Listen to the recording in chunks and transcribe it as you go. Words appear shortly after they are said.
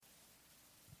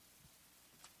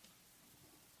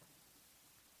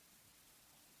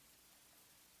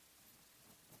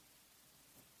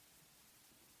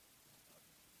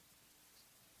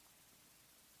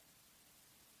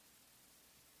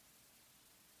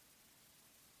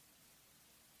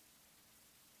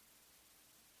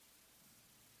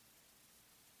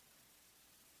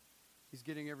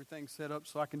He's getting everything set up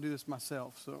so I can do this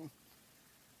myself. So,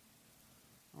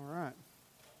 all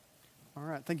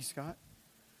right. Thank you, Scott.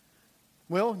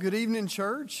 Well, good evening,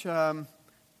 church. Tonight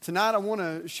I want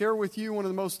to share with you one of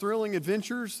the most thrilling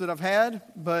adventures that I've had,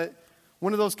 but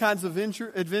one of those kinds of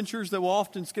adventures that will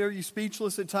often scare you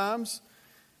speechless at times.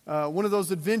 One of those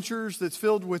adventures that's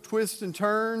filled with twists and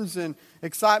turns and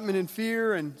excitement and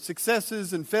fear and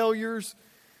successes and failures.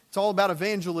 It's all about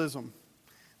evangelism.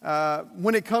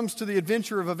 When it comes to the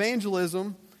adventure of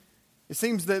evangelism, it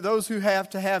seems that those who have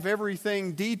to have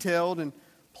everything detailed and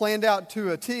planned out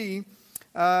to a T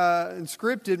and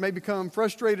scripted may become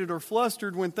frustrated or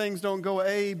flustered when things don't go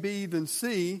A, B, then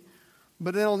C.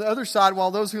 But then on the other side, while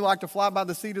those who like to fly by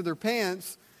the seat of their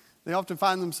pants, they often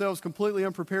find themselves completely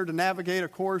unprepared to navigate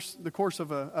the course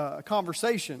of a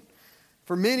conversation.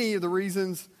 For many of the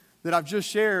reasons that I've just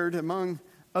shared, among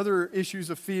other issues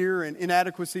of fear and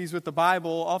inadequacies with the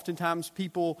Bible, oftentimes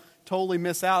people totally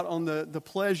miss out on the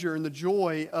pleasure and the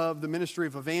joy of the ministry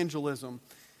of evangelism.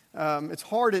 It's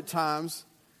hard at times,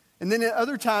 and then at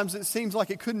other times it seems like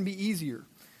it couldn't be easier.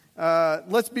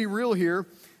 Let's be real here.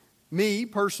 Me,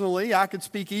 personally, I could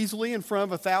speak easily in front of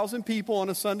 1,000 people on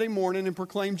a Sunday morning and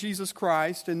proclaim Jesus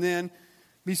Christ, and then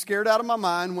be scared out of my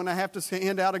mind when I have to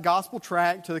hand out a gospel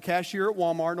tract to the cashier at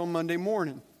Walmart on Monday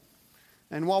morning.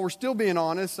 And while we're still being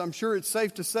honest, I'm sure it's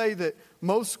safe to say that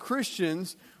most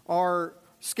Christians are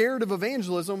scared of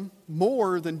evangelism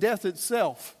more than death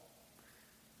itself.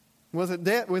 With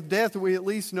death, we at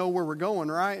least know where we're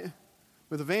going, right?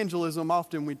 With evangelism,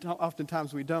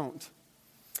 oftentimes we don't.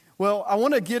 Well, I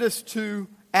want to get us to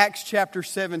Acts chapter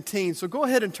 17. So go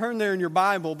ahead and turn there in your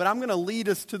Bible, but I'm going to lead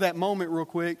us to that moment real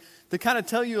quick to kind of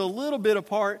tell you a little bit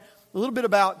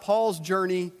about Paul's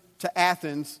journey to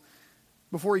Athens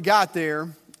before he got there,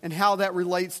 and how that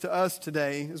relates to us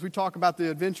today as we talk about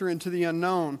the adventure into the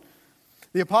unknown.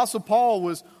 The Apostle Paul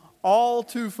was all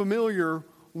too familiar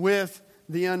with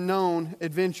the unknown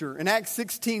adventure. In Acts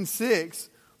 16:6,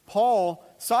 Paul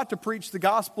sought to preach the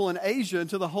gospel in Asia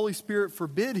until the Holy Spirit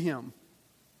forbid him.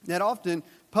 That often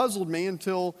puzzled me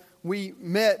until we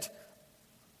met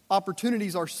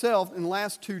opportunities ourselves in the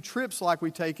last 2 trips like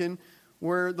we've taken,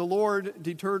 where the Lord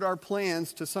deterred our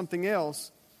plans to something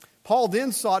else. Paul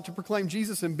then sought to proclaim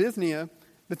Jesus in Bithynia,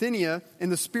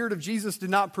 and the Spirit of Jesus did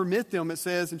not permit them, it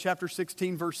says in chapter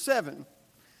 16, verse 7.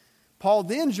 Paul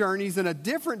then journeys in a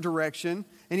different direction,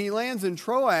 and he lands in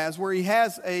Troas, where he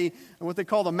has what they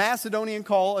call the Macedonian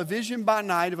call, a vision by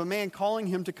night of a man calling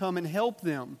him to come and help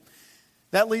them.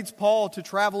 That leads Paul to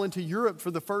travel into Europe for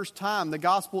the first time. The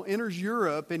gospel enters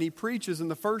Europe, and he preaches,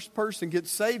 and the first person gets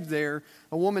saved there,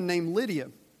 a woman named Lydia.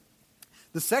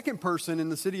 The second person in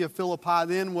the city of Philippi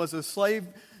then was a slave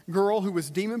girl who was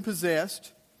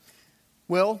demon-possessed.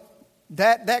 Well,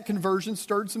 that conversion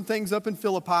stirred some things up in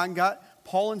Philippi and got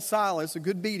Paul and Silas a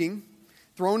good beating,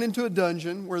 thrown into a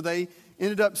dungeon where they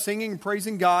ended up singing and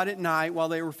praising God at night while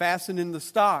they were fastened in the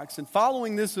stocks. And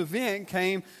following this event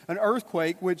came an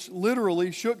earthquake which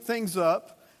literally shook things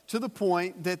up to the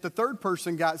point that the third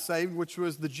person got saved, which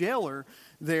was the jailer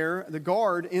there, the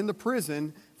guard in the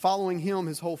prison, following him,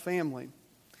 his whole family.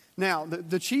 Now,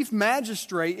 the chief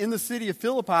magistrate in the city of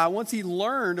Philippi, once he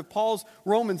learned of Paul's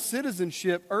Roman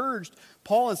citizenship, urged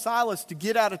Paul and Silas to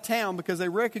get out of town because they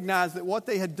recognized that what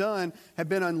they had done had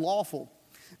been unlawful.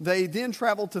 They then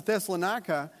traveled to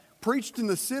Thessalonica, preached in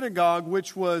the synagogue,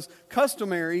 which was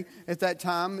customary at that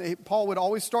time. Paul would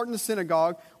always start in the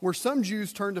synagogue, where some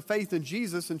Jews turned to faith in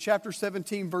Jesus. And chapter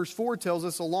 17, verse 4 tells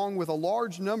us, along with a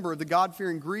large number of the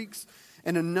God-fearing Greeks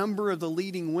and a number of the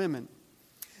leading women.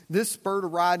 This spurred a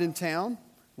riot in town.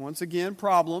 Once again,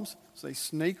 problems. So they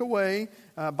sneak away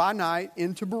by night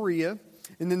into Berea.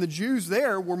 And then the Jews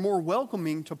there were more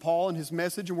welcoming to Paul and his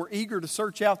message and were eager to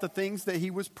search out the things that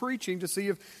he was preaching to see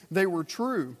if they were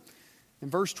true. And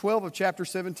verse 12 of chapter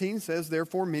 17 says,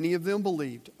 therefore many of them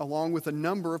believed, along with a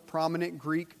number of prominent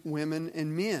Greek women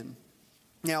and men.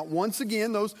 Now, once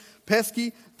again, those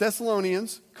pesky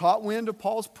Thessalonians caught wind of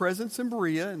Paul's presence in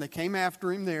Berea, and they came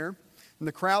after him there. And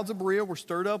the crowds of Berea were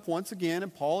stirred up once again,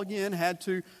 and Paul again had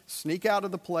to sneak out of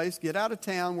the place, get out of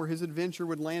town, where his adventure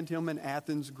would land him in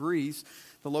Athens, Greece,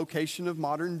 the location of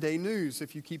modern-day news,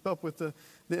 if you keep up with the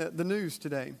news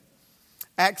today.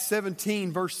 Acts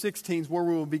 17, verse 16 is where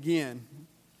we will begin.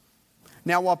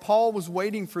 Now, while Paul was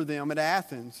waiting for them at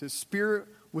Athens, his spirit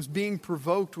was being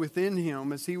provoked within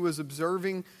him as he was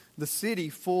observing the city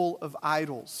full of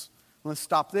idols. Let's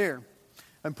stop there.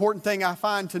 Important thing I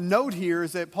find to note here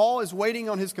is that Paul is waiting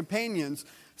on his companions,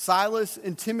 Silas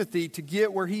and Timothy, to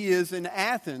get where he is in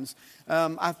Athens.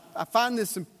 I find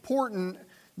this important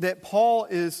that Paul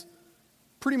is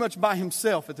pretty much by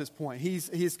himself at this point.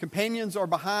 His companions are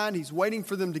behind. He's waiting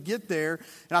for them to get there.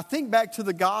 And I think back to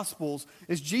the Gospels,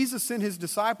 as Jesus sent his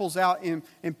disciples out in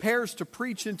pairs to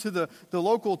preach into the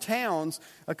local towns,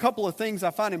 a couple of things I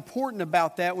find important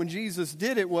about that when Jesus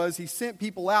did it was he sent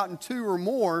people out in two or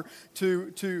more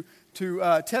to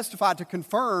testify, to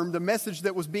confirm the message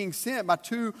that was being sent by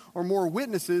two or more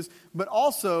witnesses. But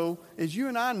also, as you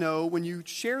and I know, when you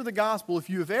share the gospel, if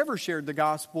you have ever shared the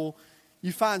gospel,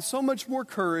 you find so much more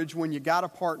courage when you got a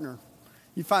partner.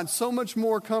 You find so much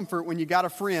more comfort when you got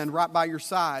a friend right by your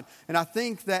side. And I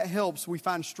think that helps. We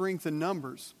find strength in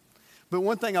numbers. But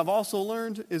one thing I've also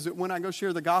learned is that when I go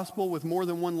share the gospel with more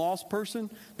than one lost person,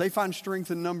 they find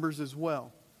strength in numbers as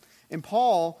well. And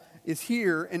Paul is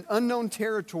here in unknown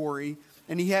territory,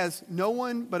 and he has no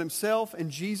one but himself and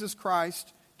Jesus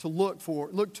Christ to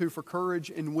look to for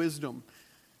courage and wisdom.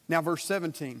 Now, verse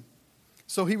 17.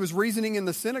 So he was reasoning in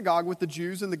the synagogue with the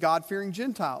Jews and the God-fearing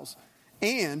Gentiles,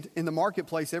 and in the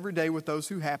marketplace every day with those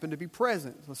who happened to be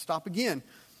present. Let's stop again.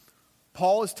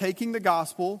 Paul is taking the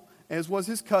gospel, as was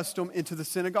his custom, into the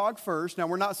synagogue first. Now,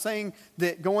 we're not saying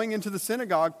that going into the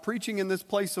synagogue, preaching in this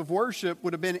place of worship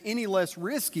would have been any less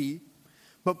risky,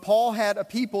 but Paul had a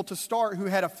people to start who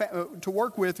had to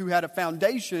work with, who had a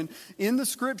foundation in the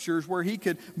Scriptures where he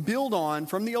could build on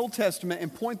from the Old Testament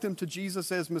and point them to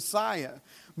Jesus as Messiah.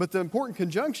 But the important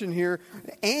conjunction here,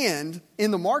 and in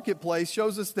the marketplace,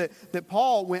 shows us that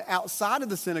Paul went outside of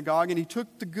the synagogue and he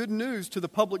took the good news to the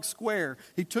public square.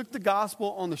 He took the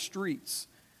gospel on the streets.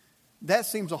 That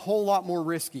seems a whole lot more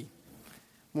risky.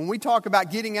 When we talk about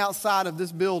getting outside of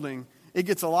this building, it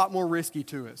gets a lot more risky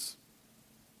to us.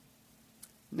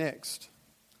 Next,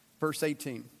 verse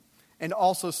 18. And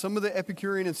also some of the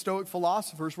Epicurean and Stoic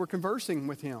philosophers were conversing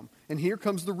with him. And here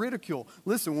comes the ridicule.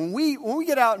 Listen, when we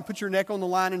get out and put your neck on the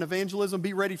line in evangelism,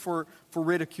 be ready for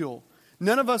ridicule.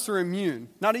 None of us are immune.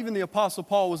 Not even the Apostle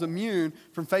Paul was immune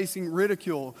from facing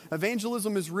ridicule.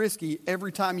 Evangelism is risky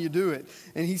every time you do it.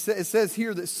 And it says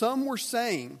here that some were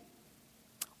saying,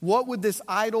 "What would this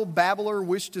idle babbler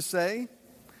wish to say?"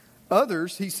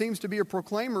 Others, he seems to be a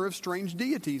proclaimer of strange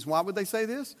deities. Why would they say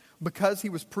this? Because he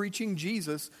was preaching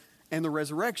Jesus and the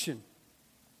resurrection.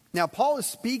 Now, Paul is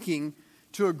speaking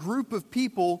to a group of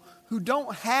people who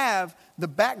don't have the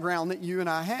background that you and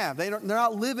I have. They're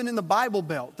not living in the Bible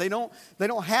Belt. They don't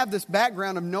have this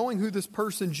background of knowing who this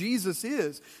person Jesus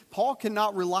is. Paul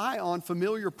cannot rely on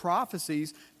familiar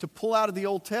prophecies to pull out of the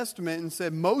Old Testament and say,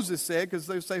 Moses said, because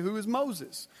they say, who is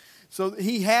Moses? So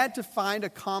he had to find a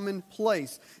common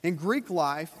place. In Greek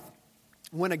life,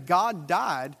 when a god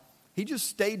died, he just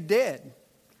stayed dead.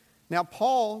 Now,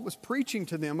 Paul was preaching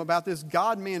to them about this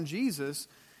God-man Jesus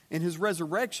and his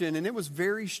resurrection, and it was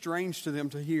very strange to them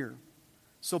to hear.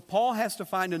 So Paul has to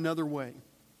find another way.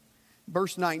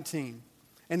 Verse 19.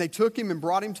 And they took him and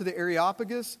brought him to the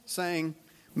Areopagus, saying,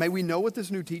 "May we know what this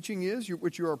new teaching is,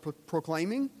 which you are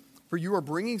proclaiming? For you are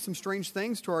bringing some strange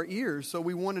things to our ears, so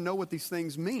we want to know what these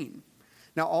things mean."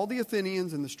 Now all the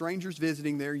Athenians and the strangers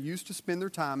visiting there used to spend their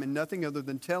time in nothing other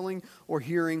than telling or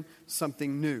hearing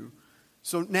something new.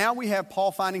 So now we have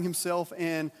Paul finding himself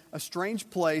in a strange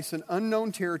place, an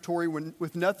unknown territory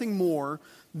with nothing more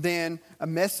than a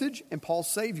message and Paul's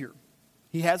Savior.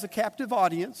 He has a captive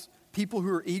audience, people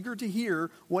who are eager to hear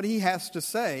what he has to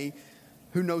say,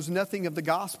 who knows nothing of the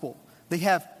gospel. They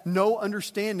have no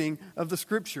understanding of the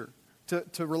Scripture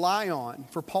to rely on,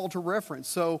 for Paul to reference.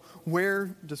 So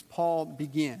where does Paul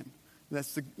begin?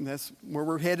 That's where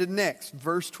we're headed next.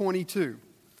 Verse 22.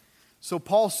 So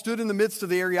Paul stood in the midst of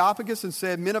the Areopagus and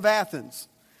said, "Men of Athens,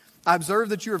 I observe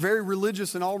that you are very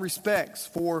religious in all respects.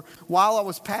 For while I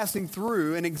was passing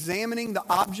through and examining the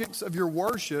objects of your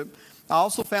worship, I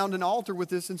also found an altar with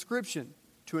this inscription,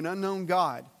 'To an unknown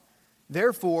God.'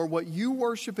 Therefore, what you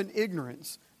worship in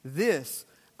ignorance, this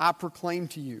I proclaim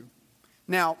to you."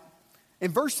 Now,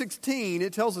 in verse 16,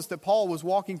 it tells us that Paul was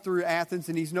walking through Athens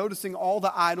and he's noticing all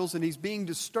the idols and he's being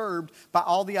disturbed by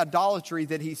all the idolatry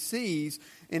that he sees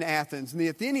in Athens. And the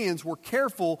Athenians were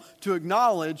careful to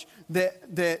acknowledge that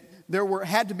there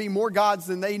had to be more gods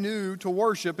than they knew to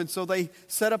worship. And so they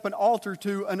set up an altar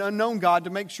to an unknown God to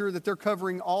make sure that they're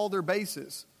covering all their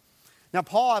bases. Now,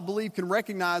 Paul, I believe, can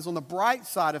recognize on the bright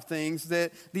side of things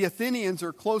that the Athenians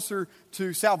are closer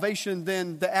to salvation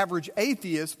than the average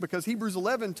atheist, because Hebrews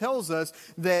 11 tells us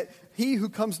that he who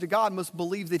comes to God must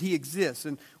believe that he exists.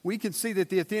 And we can see that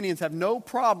the Athenians have no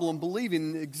problem believing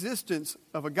in the existence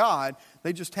of a God.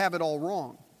 They just have it all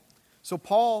wrong. So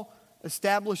Paul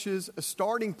establishes a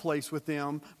starting place with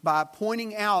them by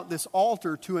pointing out this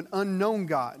altar to an unknown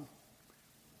God.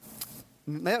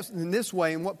 In this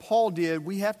way, and what Paul did,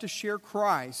 we have to share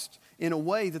Christ in a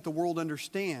way that the world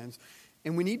understands.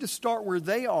 And we need to start where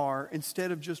they are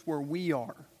instead of just where we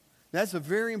are. That's a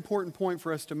very important point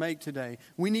for us to make today.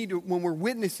 We need to, when we're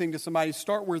witnessing to somebody,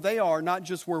 start where they are, not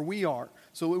just where we are,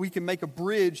 so that we can make a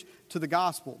bridge to the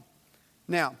gospel.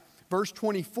 Now, verse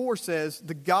 24 says,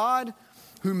 the God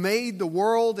who made the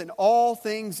world and all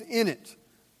things in it,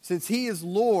 since he is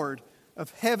Lord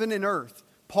of heaven and earth.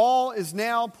 Paul is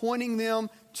now pointing them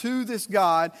to this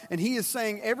God, and he is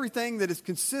saying everything that is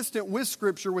consistent with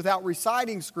Scripture without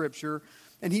reciting Scripture.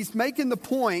 And he's making the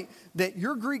point that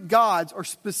your Greek gods are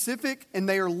specific and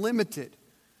they are limited.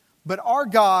 But our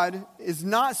God is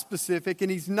not specific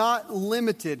and he's not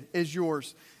limited as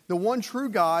yours. The one true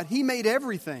God, he made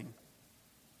everything.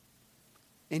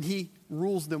 And he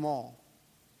rules them all.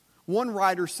 One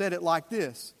writer said it like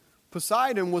this: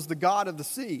 Poseidon was the god of the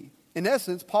sea. In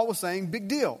essence, Paul was saying, big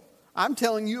deal. I'm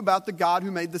telling you about the God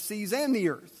who made the seas and the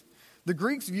earth. The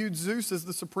Greeks viewed Zeus as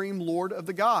the supreme lord of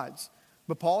the gods.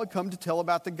 But Paul had come to tell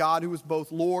about the God who was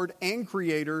both Lord and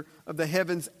creator of the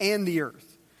heavens and the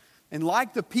earth. And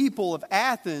like the people of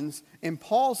Athens in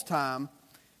Paul's time,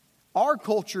 our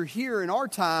culture here in our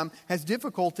time has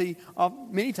difficulty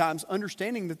many times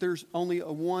understanding that there's only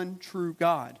a one true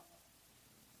God.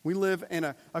 We live in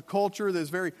a culture that's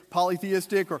very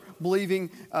polytheistic, or believing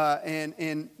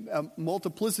in a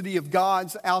multiplicity of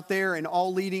gods out there and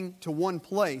all leading to one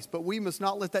place. But we must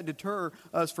not let that deter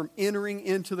us from entering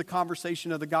into the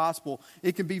conversation of the gospel.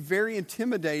 It can be very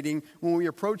intimidating when we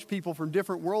approach people from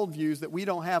different worldviews that we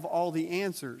don't have all the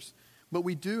answers. But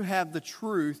we do have the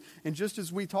truth. And just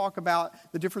as we talk about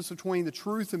the difference between the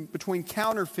truth and between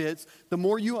counterfeits, the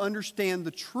more you understand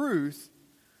the truth,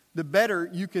 the better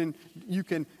you can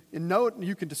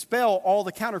dispel all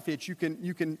the counterfeits. You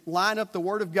can line up the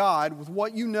Word of God with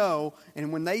what you know,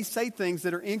 and when they say things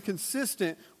that are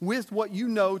inconsistent with what you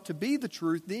know to be the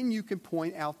truth, then you can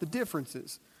point out the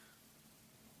differences.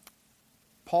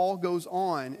 Paul goes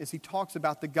on as he talks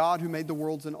about the God who made the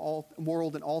world and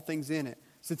all things in it.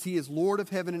 Since he is Lord of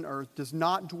heaven and earth, does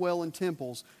not dwell in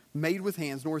temples made with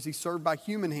hands, nor is he served by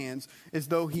human hands, as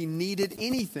though he needed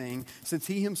anything, since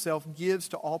he himself gives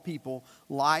to all people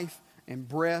life and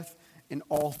breath in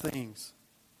all things.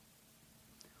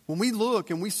 When we look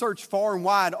and we search far and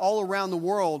wide all around the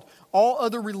world, all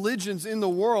other religions in the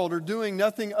world are doing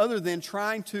nothing other than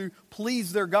trying to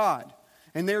please their God.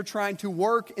 And they're trying to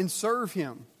work and serve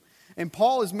him. And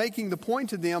Paul is making the point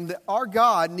to them that our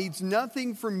God needs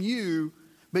nothing from you,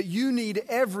 but you need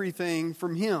everything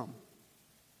from him.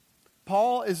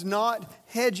 Paul is not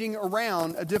hedging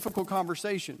around a difficult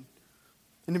conversation.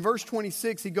 And in verse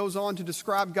 26, he goes on to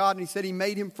describe God, and he said he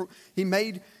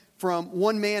made from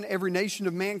one man every nation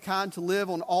of mankind to live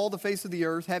on all the face of the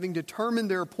earth, having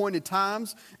determined their appointed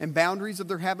times and boundaries of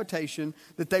their habitation,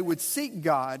 that they would seek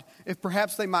God, if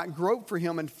perhaps they might grope for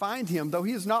him and find him, though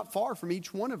he is not far from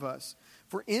each one of us.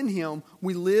 For in him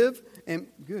we live and...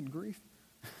 Good grief.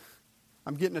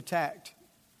 I'm getting attacked.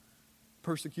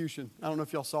 Persecution. I don't know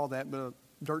if y'all saw that, but a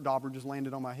dirt dauber just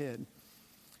landed on my head.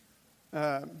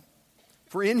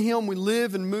 For in him we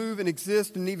live and move and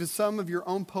exist, and even some of your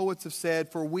own poets have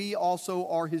said, for we also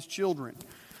are his children.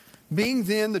 Being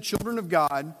then the children of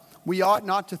God, we ought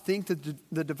not to think that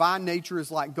the divine nature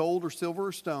is like gold or silver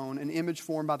or stone, an image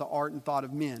formed by the art and thought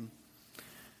of men.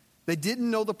 They didn't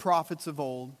know the prophets of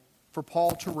old for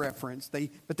Paul to reference,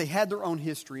 but they had their own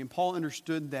history, and Paul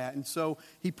understood that. And so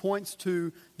he points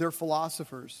to their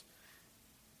philosophers.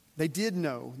 They did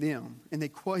know them, and he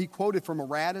quoted from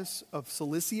Aratus of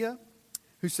Cilicia,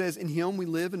 who says, in him we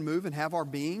live and move and have our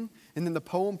being. And then the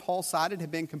poem Paul cited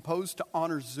had been composed to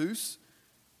honor Zeus,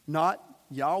 not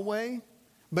Yahweh,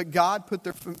 but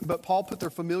Paul put their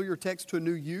familiar text to a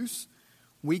new use.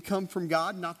 We come from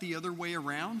God, not the other way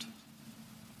around.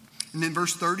 And then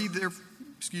verse 30,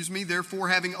 therefore,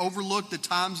 having overlooked the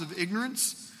times of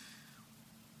ignorance,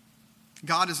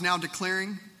 God is now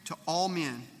declaring to all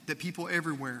men that people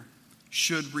everywhere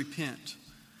should repent.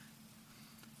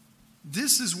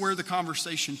 This is where the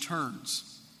conversation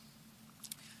turns.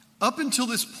 Up until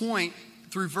this point,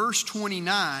 through verse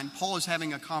 29, Paul is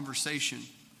having a conversation.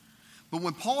 But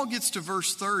when Paul gets to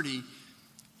verse 30,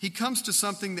 he comes to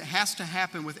something that has to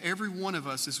happen with every one of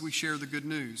us as we share the good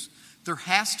news. There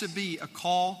has to be a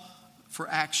call for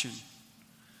action.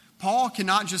 Paul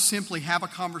cannot just simply have a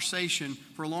conversation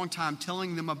for a long time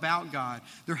telling them about God.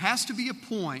 There has to be a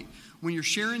point when you're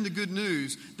sharing the good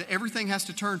news that everything has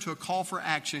to turn to a call for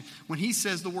action. When he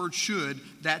says the word should,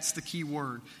 that's the key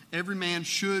word. Every man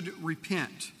should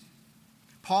repent.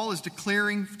 Paul is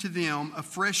declaring to them a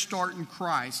fresh start in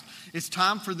Christ. It's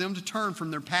time for them to turn from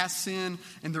their past sin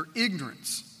and their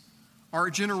ignorance.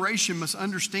 Our generation must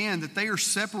understand that they are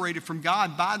separated from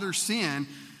God by their sin,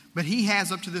 But he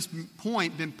has up to this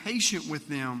point been patient with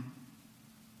them.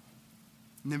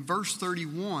 And then verse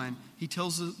 31, he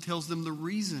tells them the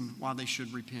reason why they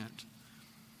should repent.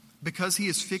 Because he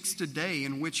has fixed a day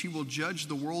in which he will judge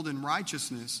the world in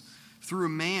righteousness through a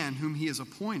man whom he has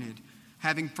appointed,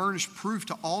 having furnished proof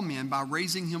to all men by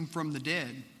raising him from the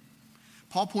dead.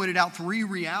 Paul pointed out three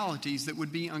realities that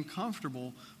would be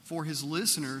uncomfortable for his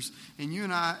listeners. And you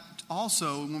and I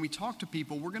also, when we talk to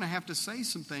people, we're going to have to say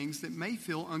some things that may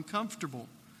feel uncomfortable.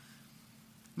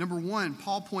 Number one,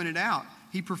 Paul pointed out,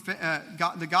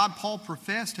 the God Paul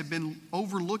professed had been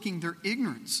overlooking their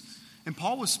ignorance. And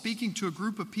Paul was speaking to a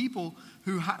group of people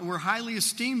who were highly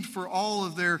esteemed for all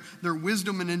of their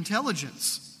wisdom and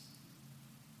intelligence.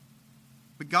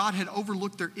 But God had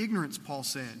overlooked their ignorance, Paul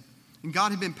said. And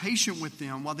God had been patient with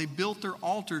them while they built their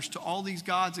altars to all these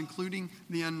gods, including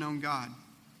the unknown God.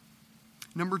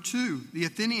 Number two, the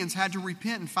Athenians had to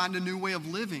repent and find a new way of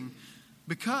living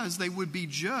because they would be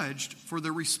judged for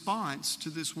their response to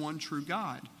this one true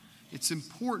God. It's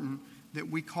important that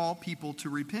we call people to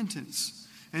repentance.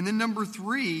 And then number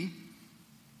three,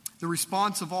 the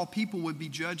response of all people would be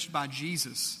judged by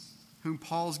Jesus, whom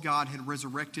Paul's God had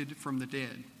resurrected from the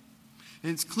dead.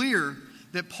 And it's clear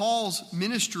that Paul's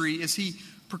ministry, as he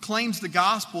proclaims the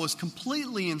gospel, is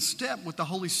completely in step with the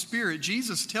Holy Spirit.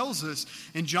 Jesus tells us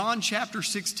in John chapter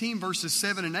 16, verses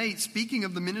 7 and 8, speaking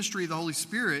of the ministry of the Holy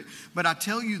Spirit, "But I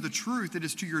tell you the truth, it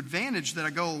is to your advantage that I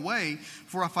go away.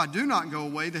 For if I do not go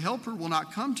away, the Helper will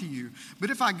not come to you. But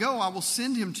if I go, I will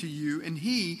send him to you, and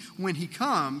he, when he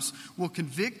comes, will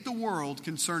convict the world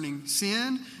concerning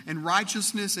sin and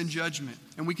righteousness and judgment."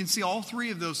 And we can see all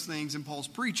three of those things in Paul's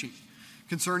preaching.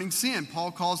 Concerning sin, Paul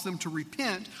calls them to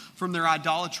repent from their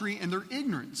idolatry and their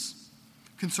ignorance.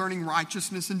 Concerning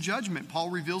righteousness and judgment, Paul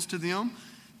reveals to them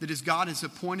that as God has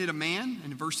appointed a man,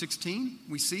 and in verse 16,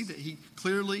 we see that he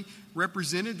clearly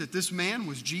represented that this man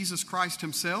was Jesus Christ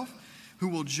himself, who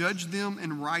will judge them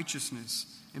in righteousness.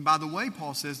 And by the way,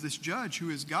 Paul says, this judge, who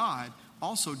is God,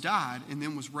 also died and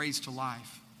then was raised to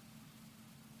life.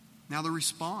 Now the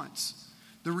response.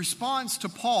 The response to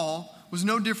Paul was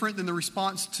no different than the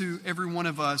response to every one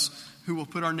of us who will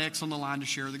put our necks on the line to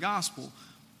share the gospel.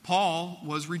 Paul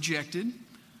was rejected.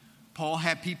 Paul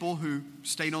had people who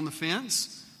stayed on the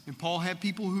fence. And Paul had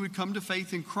people who had come to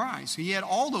faith in Christ. He had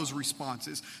all those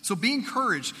responses. So be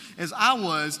encouraged, as I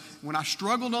was when I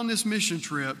struggled on this mission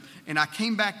trip and I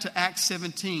came back to Acts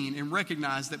 17 and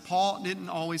recognized that Paul didn't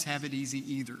always have it easy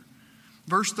either.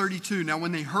 Verse 32, "Now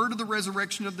when they heard of the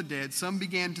resurrection of the dead, some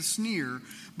began to sneer,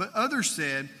 but others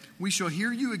said, 'We shall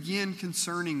hear you again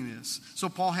concerning this.'" So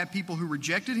Paul had people who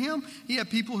rejected him. He had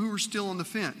people who were still on the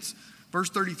fence. Verse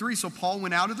 33, "So Paul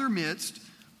went out of their midst,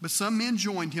 but some men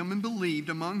joined him and believed,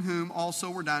 among whom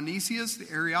also were Dionysius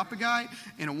the Areopagite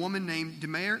and a woman named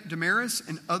Damaris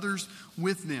and others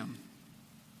with them."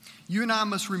 You and I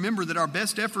must remember that our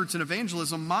best efforts in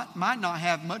evangelism might not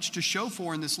have much to show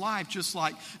for in this life, just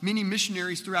like many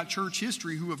missionaries throughout church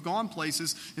history who have gone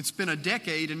places and spent a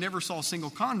decade and never saw a single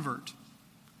convert.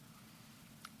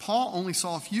 Paul only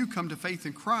saw a few come to faith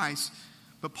in Christ,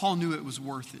 but Paul knew it was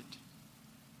worth it.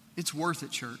 It's worth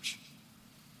it, church.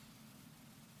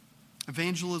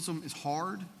 Evangelism is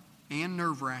hard and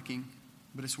nerve-wracking,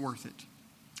 but it's worth it.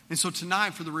 And so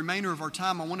tonight, for the remainder of our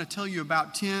time, I want to tell you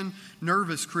about 10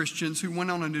 nervous Christians who went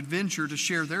on an adventure to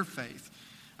share their faith.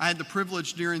 I had the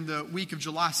privilege during the week of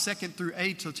July 2nd through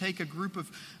 8th to take a group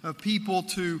of people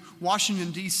to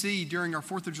Washington, D.C. during our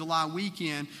 4th of July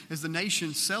weekend as the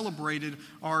nation celebrated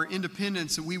our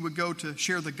independence, and we would go to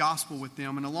share the gospel with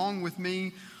them. And along with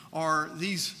me are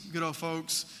these good old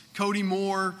folks: Cody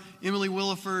Moore, Emily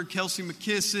Williford, Kelsey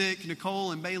McKissick,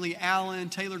 Nicole and Bailey Allen,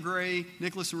 Taylor Gray,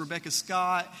 Nicholas and Rebecca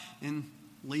Scott, and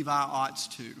Levi Otts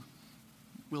too.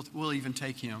 We'll even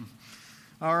take him.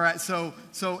 All right, so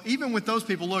even with those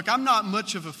people, look, I'm not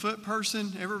much of a foot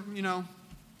person,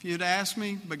 if you'd ask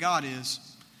me, but God is.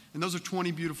 And those are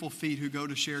 20 beautiful feet who go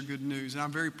to share good news. And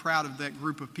I'm very proud of that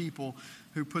group of people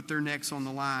who put their necks on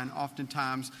the line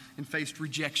oftentimes and faced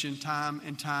rejection time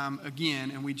and time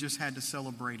again, and we just had to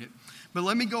celebrate it. But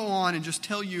let me go on and just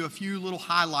tell you a few little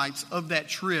highlights of that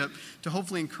trip to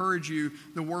hopefully encourage you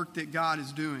the work that God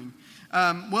is doing.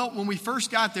 When we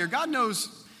first got there, God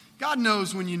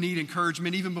knows when you need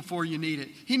encouragement even before you need it.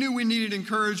 He knew we needed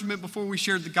encouragement before we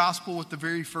shared the gospel with the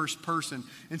very first person.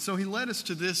 And so he led us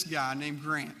to this guy named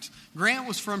Grant. Grant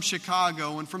was from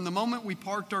Chicago, and from the moment we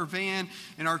parked our van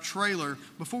and our trailer,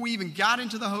 before we even got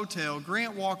into the hotel,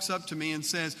 Grant walks up to me and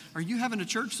says, "Are you having a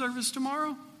church service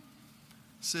tomorrow?"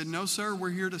 I said, "No, sir, we're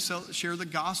here to share the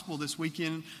gospel this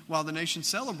weekend while the nation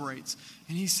celebrates."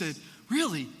 And he said,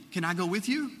 "Really? Can I go with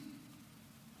you?"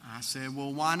 I said,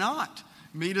 well, why not?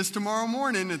 Meet us tomorrow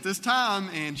morning at this time.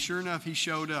 And sure enough, he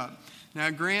showed up. Now,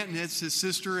 Grant, and it's his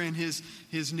sister and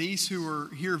his niece who were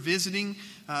here visiting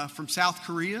from South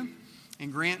Korea.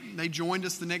 And Grant, they joined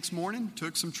us the next morning,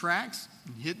 took some tracks,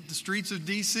 and hit the streets of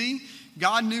D.C.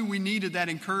 God knew we needed that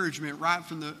encouragement right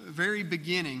from the very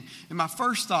beginning. And my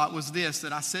first thought was this,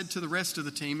 that I said to the rest of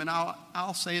the team, and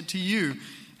I'll say it to you.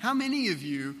 How many of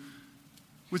you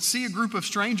would see a group of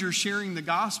strangers sharing the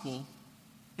gospel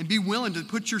and be willing to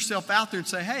put yourself out there and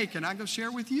say, hey, can I go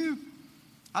share with you?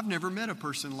 I've never met a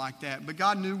person like that, but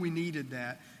God knew we needed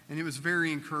that, and it was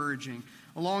very encouraging.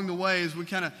 Along the way, as we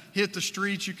kind of hit the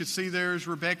streets, you could see there's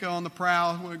Rebecca on the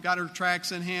prowl. We got her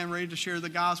tracts in hand, ready to share the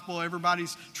gospel.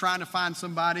 Everybody's trying to find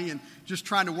somebody and just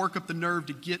trying to work up the nerve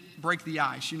to break the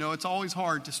ice. You know, it's always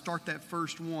hard to start that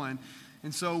first one.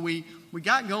 And so we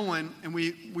got going, and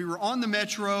we were on the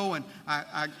metro, and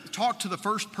I talked to the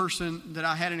first person that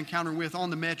I had an encounter with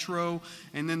on the metro,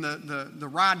 and then the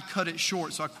ride cut it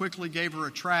short, so I quickly gave her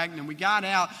a tract, and then we got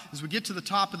out. As we get to the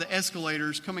top of the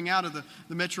escalators coming out of the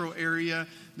metro area,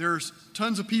 there's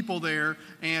tons of people there,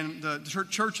 and the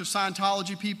Church of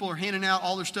Scientology people are handing out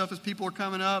all their stuff as people are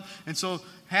coming up, and so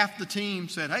half the team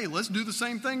said, hey, let's do the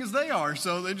same thing as they are.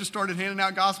 So they just started handing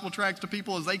out gospel tracts to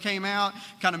people as they came out,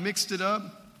 kind of mixed it up.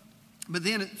 But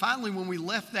then finally, when we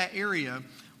left that area,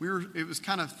 it was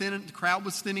kind of thin, the crowd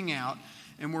was thinning out,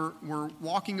 and we're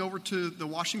walking over to the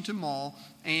Washington Mall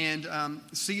and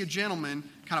see a gentleman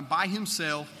kind of by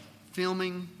himself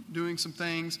filming, doing some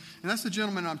things. And that's the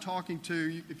gentleman I'm talking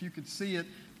to. If you could see it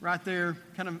right there,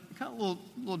 kind of a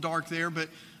little dark there, but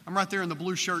I'm right there in the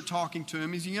blue shirt talking to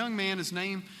him. He's a young man. His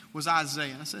name was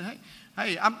Isaiah. And I said,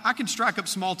 hey, I can strike up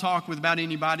small talk with about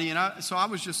anybody. And so I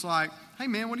was just like, hey,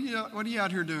 man, what are you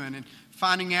out here doing? And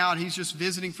finding out he's just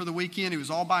visiting for the weekend. He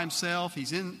was all by himself.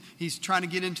 He's trying to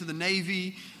get into the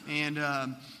Navy.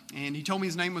 And he told me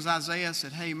his name was Isaiah. I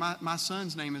said, hey, my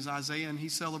son's name is Isaiah, and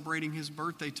he's celebrating his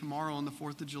birthday tomorrow on the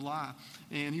 4th of July.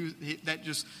 And that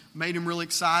just made him really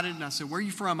excited. And I said, where are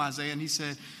you from, Isaiah? And he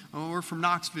said, oh, we're from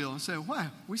Knoxville. I said, wow,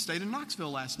 we stayed in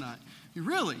Knoxville last night.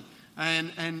 Really?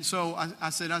 And so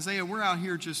I said, Isaiah, we're out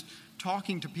here just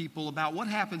talking to people about what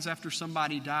happens after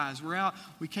somebody dies.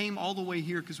 We came all the way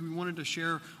here because we wanted to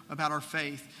share about our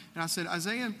faith. And I said,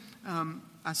 Isaiah,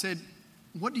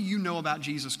 what do you know about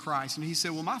Jesus Christ? And he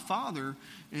said, well, my father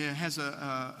has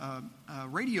a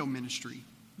radio ministry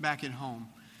back at home.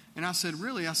 And I said,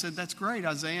 really? I said, that's great,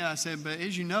 Isaiah. I said, but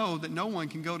as you know, that no one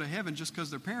can go to heaven just because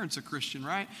their parents are Christian,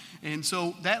 right? And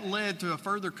so that led to a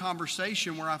further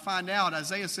conversation where I find out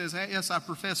Isaiah says, hey, yes, I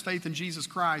profess faith in Jesus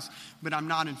Christ, but I'm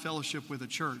not in fellowship with a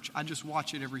church. I just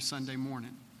watch it every Sunday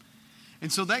morning. And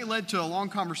so that led to a long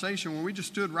conversation where we just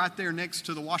stood right there next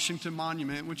to the Washington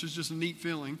Monument, which is just a neat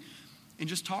feeling, and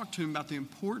just talked to him about the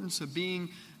importance of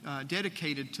being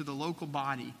dedicated to the local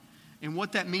body and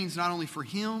what that means not only for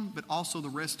him, but also the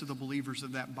rest of the believers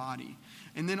of that body.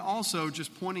 And then also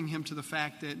just pointing him to the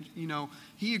fact that,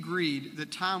 he agreed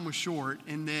that time was short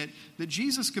and that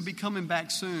Jesus could be coming back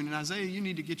soon. And Isaiah, you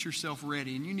need to get yourself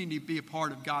ready and you need to be a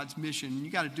part of God's mission. And you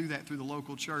got to do that through the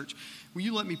local church. Will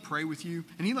you let me pray with you?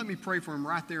 And he let me pray for him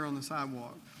right there on the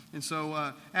sidewalk. And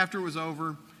so after it was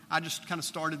over, I just kind of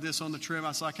started this on the trip. I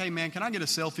was like, hey, man, can I get a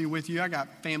selfie with you? I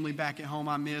got family back at home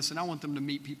I miss, and I want them to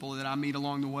meet people that I meet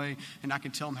along the way, and I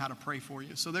can tell them how to pray for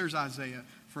you. So there's Isaiah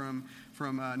from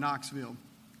Knoxville.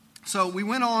 So we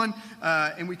went on,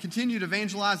 and we continued to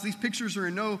evangelize. These pictures are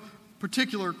in no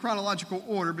particular chronological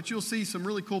order, but you'll see some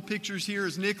really cool pictures here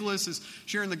as Nicholas is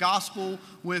sharing the gospel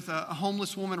with a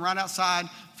homeless woman right outside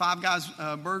Five Guys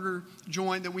burger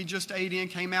joint that we just ate in,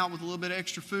 came out with a little bit of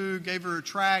extra food, gave her a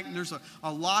tract, and there's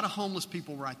a lot of homeless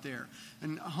people right there.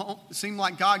 And it seemed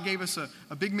like God gave us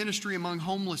a big ministry among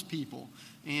homeless people.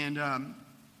 And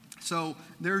so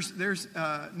there's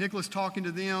Nicholas talking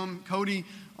to them, Cody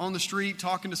on the street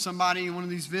talking to somebody, one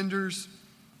of these vendors.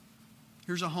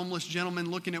 Here's a homeless gentleman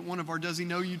looking at one of our Does He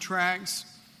Know You tracts.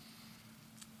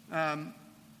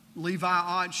 Levi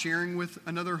Ott sharing with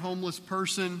another homeless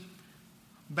person.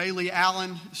 Bailey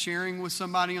Allen sharing with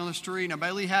somebody on the street. Now,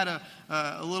 Bailey had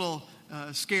a little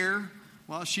scare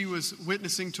while she was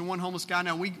witnessing to one homeless guy.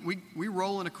 Now, we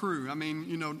roll in a crew. I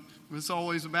mean, it's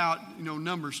always about,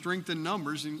 numbers, strength in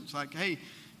numbers. And it's like, hey,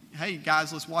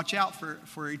 guys, let's watch out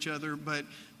for each other. But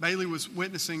Bailey was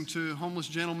witnessing to a homeless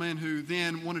gentleman who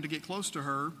then wanted to get close to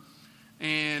her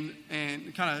and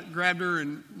kind of grabbed her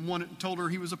and told her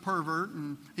he was a pervert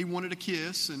and he wanted a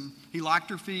kiss and he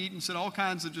liked her feet and said all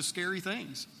kinds of just scary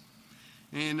things.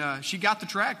 And she got the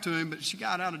tract to him, but she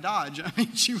got out of Dodge. I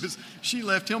mean, she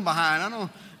left him behind.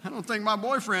 I don't think my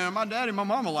boyfriend, my daddy, my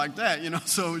mama like that,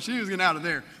 so she was getting out of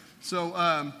there.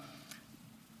 So,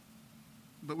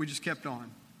 but we just kept on.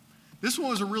 This one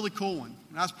was a really cool one,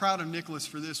 and I was proud of Nicholas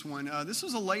for this one. This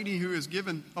was a lady who has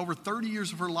given over 30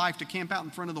 years of her life to camp out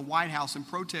in front of the White House and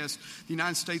protest the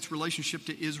United States' relationship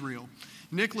to Israel.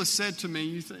 Nicholas said to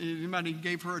me, anybody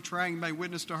gave her a tract, anybody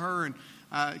witnessed to her, and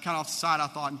kind of off the side, I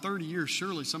thought, in 30 years,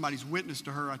 surely somebody's witnessed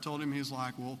to her. I told him, he was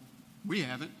like, well, we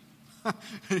haven't.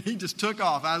 He just took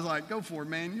off. I was like, go for it,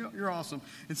 man. You're awesome.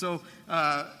 And so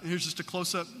here's just a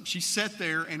close-up. She sat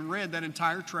there and read that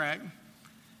entire tract.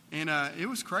 And it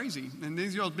was crazy. And these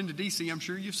of y'all have been to D.C., I'm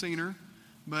sure you've seen her.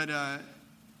 But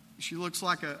she looks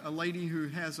like a lady who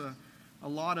has a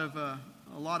lot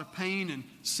of pain and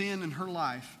sin in her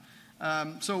life.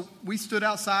 So we stood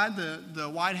outside the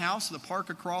White House, the park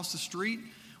across the street,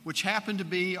 which happened to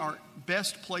be our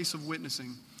best place of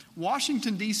witnessing.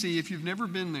 Washington, D.C., if you've never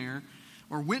been there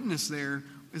or witnessed there,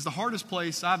 is the hardest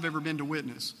place I've ever been to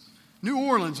witness. New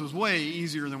Orleans was way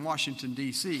easier than Washington,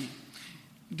 D.C.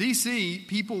 D.C.,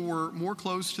 people were more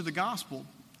close to the gospel,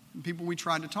 people we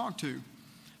tried to talk to.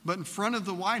 But in front of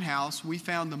the White House, we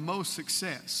found the most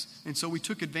success. And so we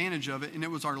took advantage of it, and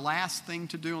it was our last thing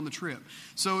to do on the trip.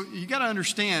 So you got to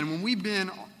understand, when we've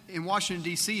been in Washington,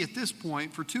 D.C. at this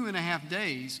point for 2.5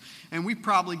 days, and we've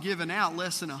probably given out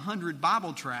less than 100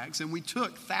 Bible tracts, and we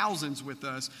took thousands with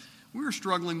us, we were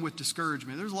struggling with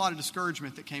discouragement. There's a lot of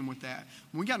discouragement that came with that.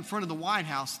 When we got in front of the White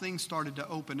House, things started to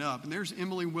open up. And there's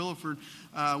Emily Williford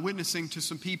witnessing to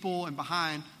some people, and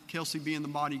behind, Kelsey being the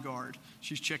bodyguard.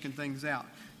 She's checking things out.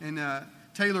 And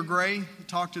Taylor Gray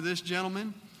talked to this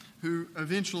gentleman who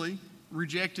eventually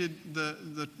rejected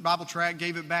the Bible tract,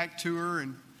 gave it back to her,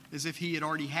 and as if he had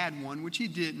already had one, which he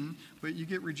didn't, but you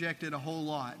get rejected a whole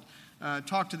lot.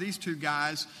 Talked to these two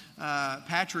guys,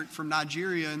 Patrick from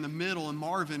Nigeria in the middle, and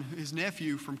Marvin, his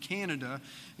nephew from Canada,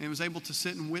 and was able to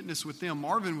sit and witness with them.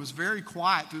 Marvin was very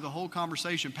quiet through the whole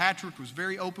conversation. Patrick was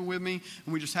very open with me,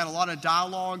 and we just had a lot of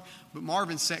dialogue, but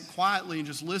Marvin sat quietly and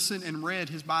just listened and read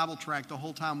his Bible tract the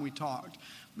whole time we talked.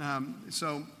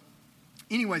 So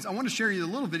anyways, I want to share you a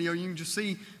little video. You can just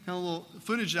see kind of a little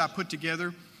footage that I put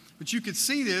together. But you could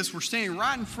see this. We're standing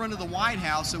right in front of the White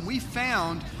House, and we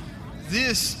found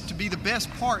this to be the best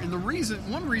part. And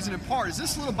one reason in part is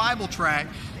this little Bible tract,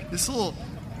 this little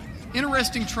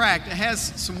interesting tract. It has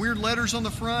some weird letters on the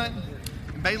front.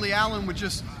 And Bailey Allen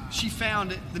she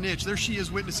found the niche. There she is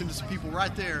witnessing to some people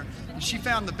right there. And she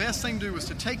found the best thing to do was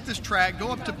to take this tract, go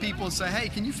up to people and say, hey,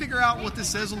 can you figure out what this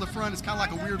says on the front? It's kind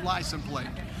of like a weird license plate.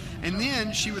 And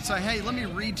then she would say, hey, let me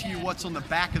read to you what's on the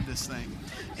back of this thing.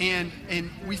 And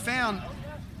we found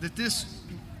that this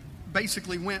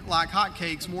basically went like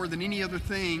hotcakes more than any other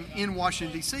thing in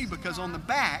Washington, D.C., because on the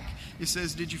back it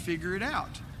says, did you figure it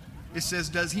out? It says,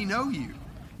 does he know you?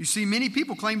 You see, many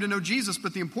people claim to know Jesus,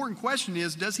 but the important question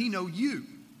is, does he know you?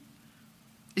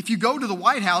 If you go to the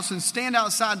White House and stand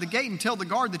outside the gate and tell the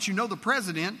guard that you know the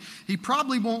president, he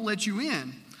probably won't let you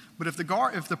in. But if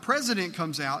the president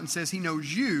comes out and says he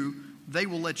knows you, they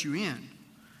will let you in.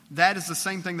 That is the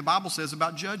same thing the Bible says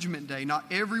about Judgment Day. Not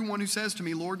everyone who says to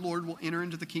me, Lord, Lord, will enter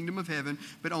into the kingdom of heaven,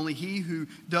 but only he who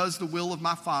does the will of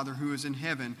my Father who is in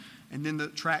heaven. And then the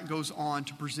tract goes on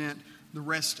to present the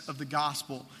rest of the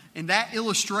gospel. And that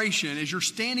illustration, as you're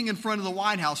standing in front of the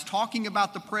White House talking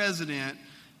about the president,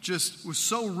 just was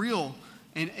so real.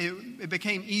 And it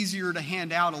became easier to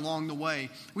hand out along the way.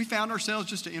 We found ourselves,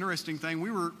 just an interesting thing, we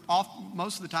were off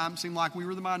most of the time. It seemed like we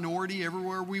were the minority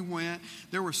everywhere we went.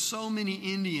 There were so many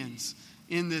Indians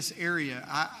in this area.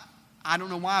 I don't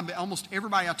know why, but almost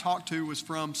everybody I talked to was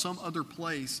from some other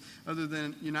place other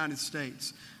than United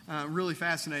States. Really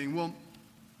fascinating. Well,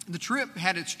 the trip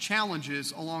had its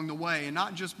challenges along the way, and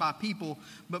not just by people,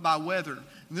 but by weather.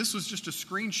 And this was just a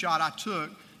screenshot I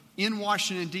took in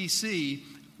Washington, D.C.,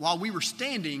 while we were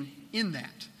standing in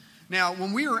that. Now,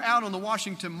 when we were out on the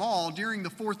Washington Mall during the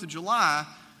 4th of July,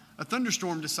 a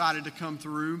thunderstorm decided to come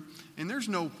through, and there's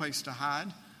no place to hide.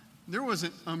 There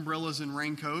wasn't umbrellas and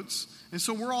raincoats. And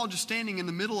so we're all just standing in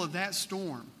the middle of that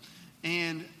storm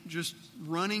and just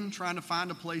running, trying to find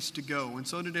a place to go. And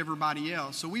so did everybody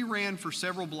else. So we ran for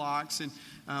several blocks, and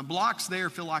blocks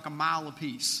there feel like a mile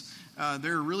apiece.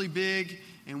 They're really big.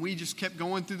 And we just kept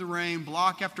going through the rain,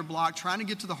 block after block, trying to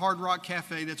get to the Hard Rock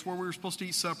Cafe. That's where we were supposed to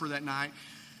eat supper that night.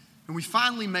 And we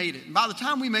finally made it. And by the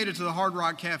time we made it to the Hard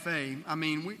Rock Cafe,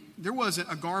 there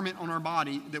wasn't a garment on our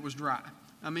body that was dry.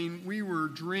 We were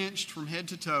drenched from head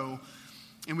to toe.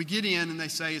 And we get in, and they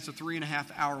say it's a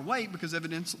 3.5-hour wait because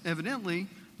evidently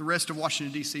the rest of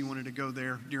Washington, D.C. wanted to go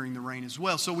there during the rain as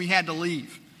well. So we had to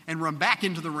leave and run back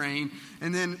into the rain.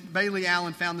 And then Bailey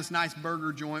Allen found this nice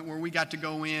burger joint where we got to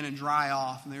go in and dry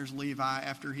off. And there's Levi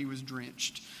after he was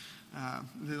drenched.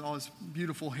 all his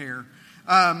beautiful hair.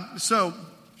 So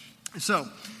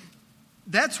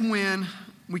that's when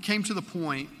we came to the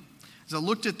point, as I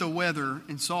looked at the weather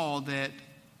and saw that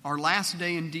our last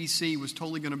day in D.C. was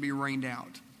totally going to be rained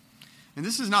out. And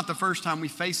this is not the first time we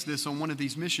faced this on one of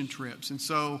these mission trips. And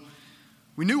so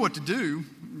we knew what to do,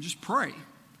 just pray,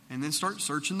 and then start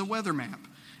searching the weather map.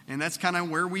 And that's kind of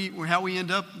how we end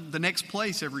up the next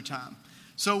place every time.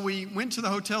 So we went to the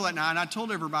hotel that night, and I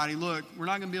told everybody, look, we're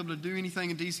not going to be able to do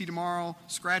anything in D.C. tomorrow.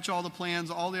 Scratch all the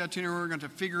plans, all the itinerary. We're going to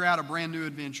figure out a brand new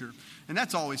adventure. And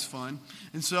that's always fun.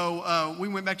 And so we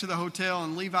went back to the hotel,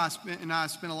 and Levi and I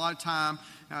spent a lot of time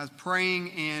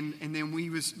praying, and then we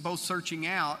was both searching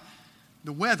out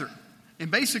the weather. And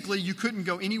basically, you couldn't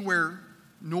go anywhere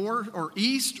north or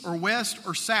east or west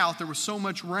or south. There was so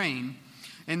much rain.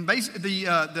 And basically,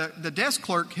 the desk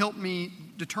clerk helped me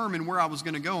determine where I was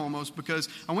going to go almost, because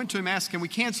I went to him and asked, can we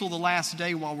cancel the last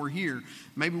day while we're here?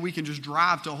 Maybe we can just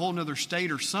drive to a whole other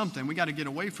state or something. We got to get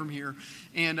away from here.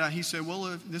 And he said,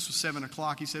 well, this was 7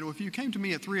 o'clock. He said, well, if you came to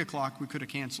me at 3 o'clock, we could have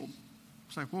canceled.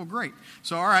 It's like, well, great.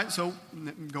 So, all right, so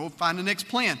go find the next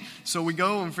plan. So we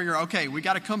go and figure, okay, we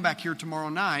got to come back here tomorrow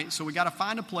night. So we got to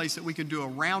find a place that we could do a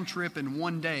round trip in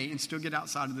one day and still get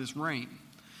outside of this rain.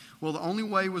 Well, the only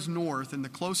way was north, and the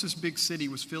closest big city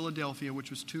was Philadelphia,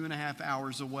 which was 2.5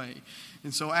 hours away.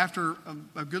 And so after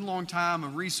a good long time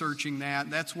of researching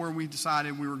that's where we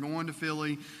decided we were going to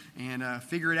Philly, and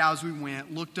figured it out as we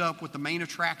went, looked up what the main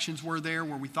attractions were there,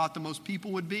 where we thought the most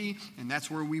people would be, and that's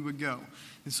where we would go.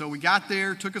 And so we got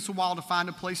there. Took us a while to find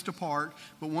a place to park,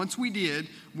 but once we did,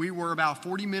 we were about a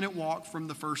 40-minute walk from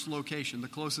the first location, the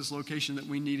closest location that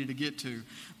we needed to get to.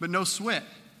 But no sweat.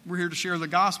 We're here to share the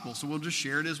gospel, so we'll just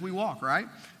share it as we walk, right?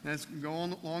 And let's go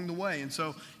on along the way. And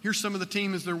so here's some of the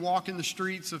team as they're walking the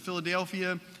streets of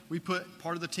Philadelphia. We put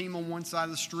part of the team on one side of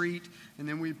the street, and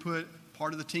then we put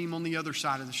part of the team on the other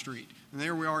side of the street. And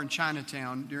there we are in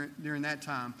Chinatown during that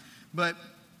time. But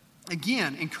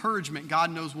again, encouragement.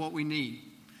 God knows what we need.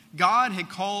 God had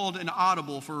called an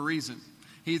audible for a reason.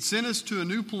 He had sent us to a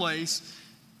new place,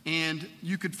 and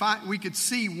we could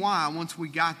see why once we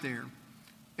got there.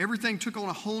 Everything took on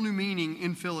a whole new meaning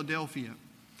in Philadelphia.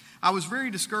 I was very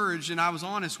discouraged, and I was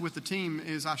honest with the team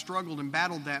as I struggled and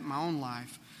battled that in my own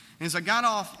life. And as I got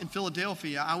off in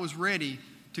Philadelphia, I was ready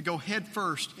to go head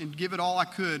first and give it all I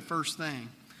could first thing.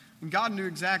 And God knew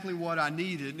exactly what I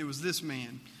needed, and it was this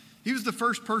man. He was the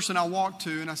first person I walked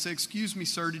to, and I said, excuse me,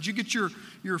 sir, did you get your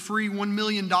free $1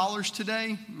 million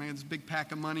today? Man, it's a big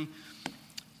pack of money.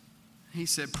 He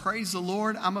said, praise the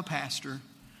Lord, I'm a pastor.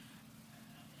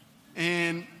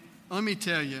 And let me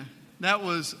tell you, that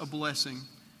was a blessing.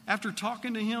 After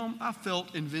talking to him, I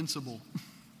felt invincible.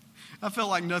 I felt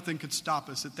like nothing could stop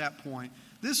us at that point.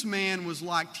 This man was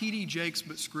like T.D. Jakes,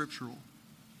 but scriptural,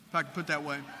 if I could put it that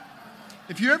way.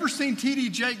 If you ever seen T.D.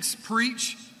 Jakes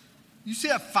preach, you see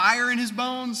that fire in his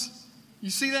bones? You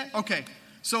see that? Okay,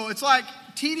 so it's like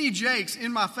T.D. Jakes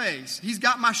in my face. He's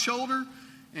got my shoulder,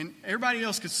 and everybody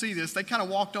else could see this. They kind of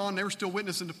walked on. They were still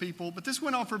witnessing to people, but this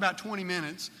went on for about 20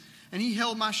 minutes. And he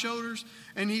held my shoulders,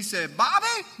 and he said,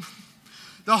 Bobby,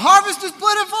 the harvest is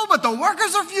plentiful, but the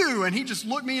workers are few. And he just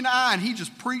looked me in the eye, and he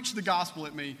just preached the gospel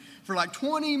at me for like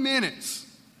 20 minutes.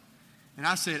 And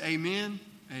I said, amen,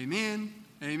 amen,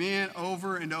 amen,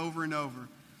 over and over and over.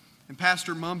 And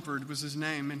Pastor Mumford was his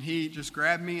name, and he just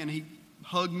grabbed me, and he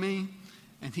hugged me,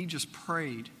 and he just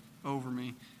prayed over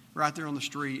me right there on the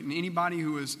street. And anybody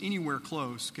who was anywhere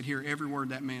close could hear every word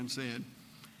that man said.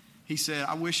 He said,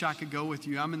 I wish I could go with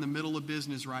you. I'm in the middle of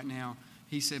business right now.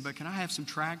 He said, but can I have some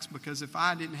tracts? Because if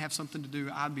I didn't have something to do,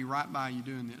 I'd be right by you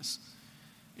doing this.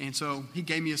 And so he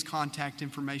gave me his contact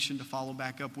information to follow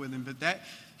back up with him. But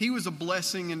he was a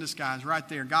blessing in disguise right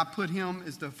there. God put him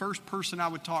as the first person I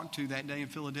would talk to that day in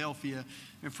Philadelphia.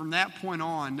 And from that point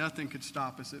on, nothing could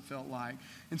stop us, it felt like.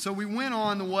 And so we went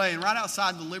on the way. And right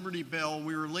outside the Liberty Bell,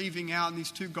 we were leaving out, and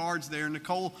these two guards there,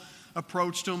 Nicole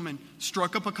approached him and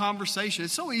struck up a conversation.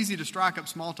 It's so easy to strike up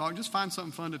small talk. Just find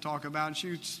something fun to talk about. And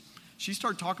she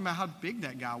started talking about how big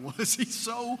that guy was. He's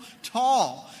so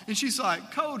tall. And she's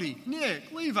like, Cody,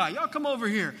 Nick, Levi, y'all come over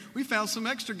here. We found some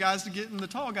extra guys to get in the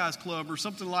tall guys club or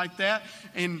something like that,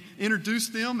 and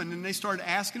introduced them. And then they started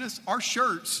asking us. Our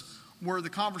shirts were the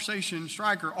conversation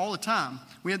striker all the time.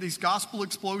 We had these gospel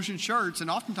explosion shirts,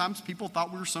 and oftentimes people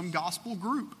thought we were some gospel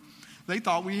group. They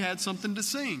thought we had something to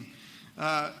sing.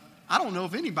 I don't know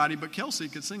if anybody but Kelsey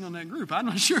could sing on that group. I'm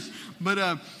not sure.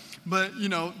 But you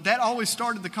know, that always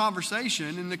started the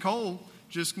conversation. And Nicole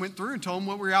just went through and told them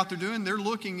what we were out there doing. They're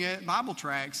looking at Bible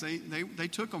tracts. They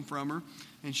took them from her,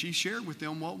 and she shared with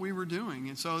them what we were doing.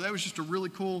 And so that was just a really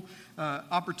cool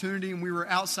opportunity. And we were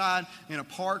outside in a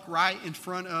park right in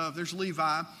front of, there's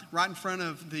Levi, right in front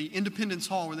of the Independence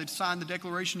Hall where they signed the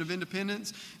Declaration of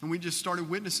Independence. And we just started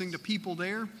witnessing to people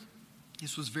there.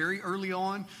 This was very early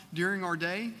on during our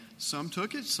day. Some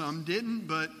took it, some didn't,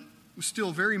 but was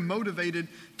still very motivated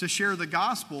to share the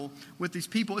gospel with these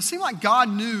people. It seemed like God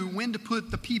knew when to put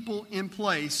the people in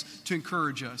place to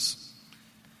encourage us.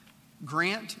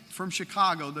 Grant from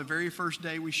Chicago, the very first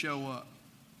day we show up,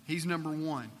 he's number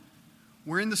one.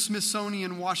 We're in the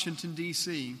Smithsonian, Washington,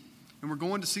 D.C., and we're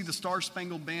going to see the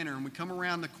Star-Spangled Banner, and we come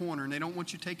around the corner, and they don't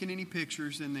want you taking any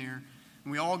pictures in there.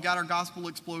 And we all got our Gospel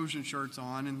Explosion shirts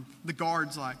on, and the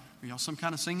guard's like, "Are y'all some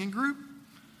kind of singing group?"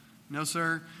 No,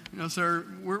 sir. No, sir.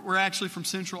 We're actually from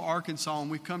Central Arkansas, and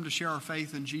we've come to share our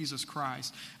faith in Jesus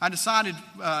Christ. I decided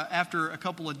after a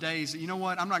couple of days that, you know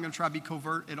what, I'm not going to try to be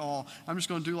covert at all. I'm just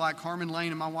going to do like Carmen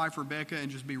Lane and my wife Rebecca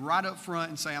and just be right up front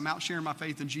and say, I'm out sharing my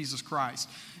faith in Jesus Christ.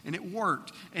 And it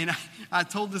worked. And I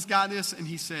told this guy this, and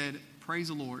he said, praise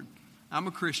the Lord. I'm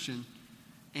a Christian,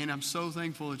 and I'm so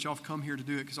thankful that y'all have come here to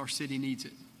do it because our city needs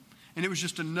it. And it was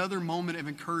just another moment of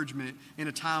encouragement in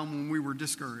a time when we were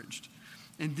discouraged.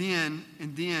 And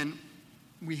then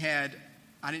we had,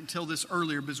 I didn't tell this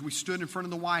earlier, but as we stood in front of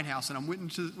the White House, and I'm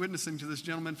witnessing to this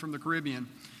gentleman from the Caribbean,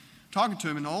 talking to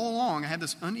him, and all along I had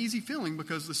this uneasy feeling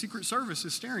because the Secret Service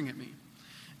is staring at me.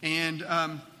 And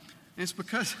it's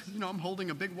because, I'm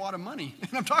holding a big wad of money, and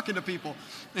I'm talking to people.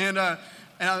 And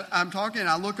I'm talking, and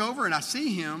I look over, and I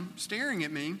see him staring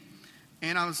at me,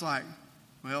 and I was like,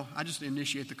 well, I just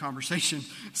initiate the conversation.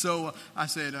 So I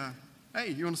said,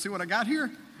 hey, you want to see what I got here?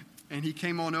 And he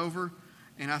came on over,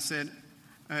 and I said,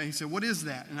 he said, what is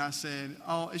that? And I said,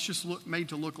 oh, it's just made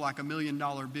to look like $1 million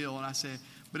bill. And I said,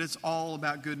 but it's all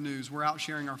about good news. We're out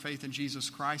sharing our faith in Jesus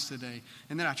Christ today.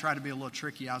 And then I tried to be a little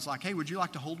tricky. I was like, hey, would you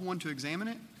like to hold one to examine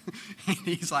it? And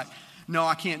he's like, no,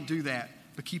 I can't do that,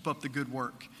 but keep up the good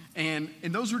work. And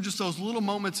those were just those little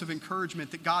moments of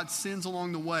encouragement that God sends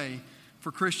along the way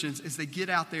for Christians as they get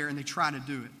out there and they try to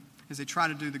do it, as they try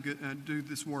to do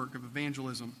this work of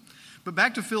evangelism. But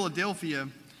back to Philadelphia,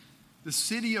 the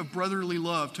city of brotherly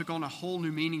love took on a whole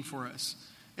new meaning for us.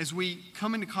 As we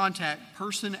come into contact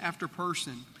person after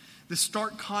person, this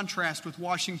stark contrast with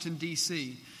Washington,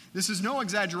 D.C. This is no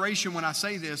exaggeration when I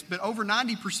say this, but over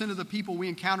 90% of the people we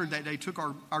encountered that day took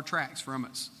our tracts from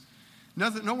us.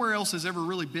 Nowhere else has ever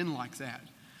really been like that.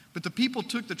 But the people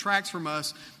took the tracts from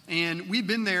us, and we'd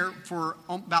been there for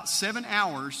about 7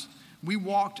 hours. We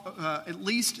walked at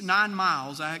least 9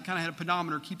 miles. I kind of had a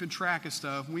pedometer keeping track of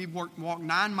stuff. We walked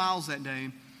 9 miles that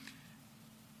day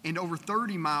and over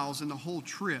 30 miles in the whole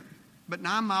trip. But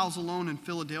 9 miles alone in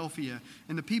Philadelphia.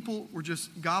 And the people were just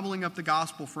gobbling up the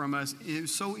gospel from us. It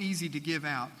was so easy to give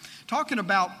out. Talking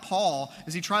about Paul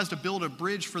as he tries to build a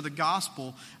bridge for the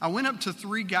gospel, I went up to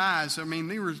 3 guys. I mean,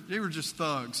 they were just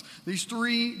thugs. These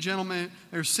 3 gentlemen,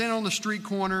 they were sitting on the street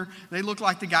corner. They looked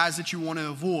like the guys that you want to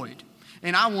avoid.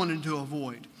 And I wanted to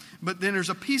avoid. But then there's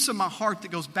a piece of my heart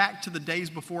that goes back to the days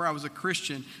before I was a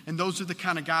Christian. And those are the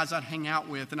kind of guys I'd hang out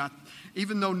with. And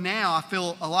even though now I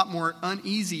feel a lot more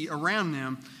uneasy around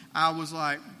them, I was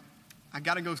like, I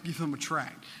got to go give them a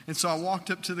tract. And so I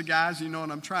walked up to the guys, and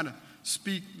I'm trying to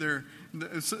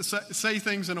say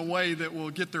things in a way that will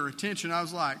get their attention. I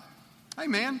was like, hey,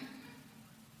 man,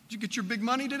 did you get your big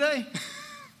money today?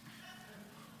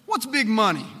 What's big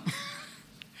money?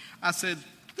 I said,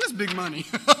 this big money.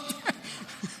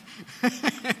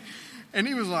 And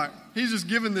he was like, he's just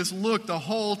giving this look the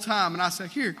whole time. And I said,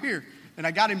 here. And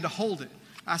I got him to hold it.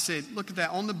 I said, look at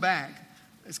that on the back.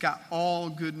 It's got all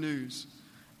good news.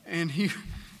 And he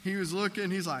was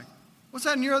looking. He's like, what's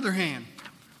that in your other hand?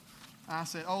 I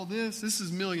said, oh, this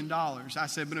is $1 million. I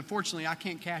said, but unfortunately, I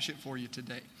can't cash it for you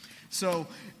today. So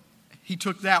he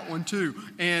took that one too.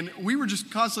 And we were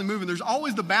just constantly moving. There's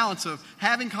always the balance of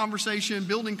having conversation,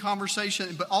 building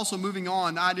conversation, but also moving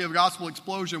on. The idea of gospel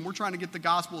explosion. We're trying to get the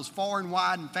gospel as far and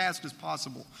wide and fast as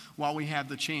possible while we have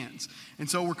the chance. And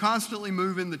so we're constantly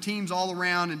moving. The team's all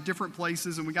around in different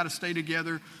places, and we got to stay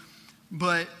together.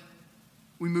 But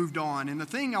we moved on. And the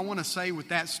thing I want to say with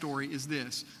that story is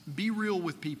this. Be real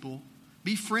with people.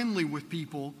 Be friendly with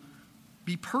people.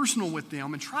 Be personal with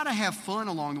them, and try to have fun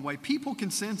along the way. People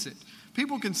can sense it.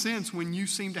 People can sense when you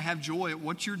seem to have joy at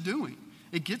what you're doing.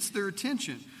 It gets their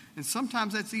attention. And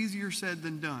sometimes that's easier said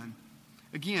than done.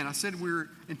 Again, I said we're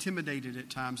intimidated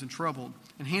at times and troubled.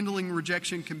 And handling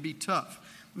rejection can be tough.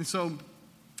 And so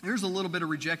there's a little bit of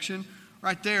rejection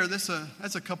right there, that's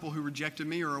a couple who rejected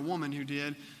me, or a woman who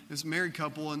did. It's a married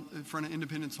couple in front of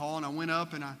Independence Hall, and I went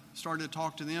up and I started to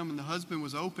talk to them, and the husband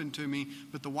was open to me,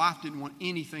 but the wife didn't want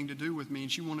anything to do with me,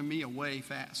 and she wanted me away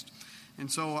fast.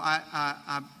 And so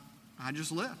I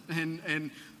just left.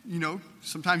 And you know,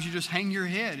 sometimes you just hang your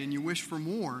head and you wish for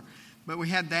more. But we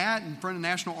had that in front of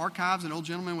National Archives, an old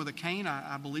gentleman with a cane.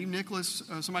 I believe Nicholas,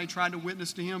 somebody tried to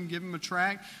witness to him, give him a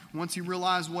tract. Once he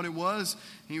realized what it was,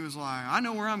 he was like, I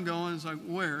know where I'm going. It's like,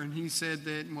 where? And he said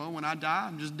that, well, when I die,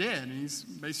 I'm just dead. And he's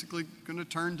basically going to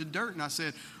turn to dirt. And I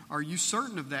said, are you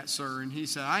certain of that, sir? And he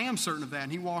said, I am certain of that.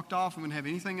 And he walked off and wouldn't have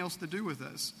anything else to do with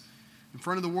us. In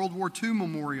front of the World War II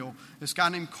memorial, this guy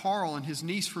named Carl and his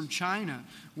niece from China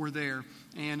were there,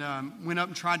 and went up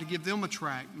and tried to give them a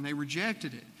tract, and they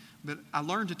rejected it. But I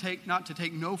learned not to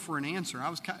take no for an answer.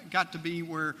 I got to be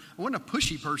where I wasn't a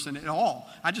pushy person at all.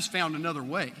 I just found another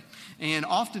way. And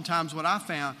oftentimes what I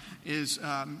found is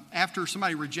after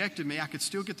somebody rejected me, I could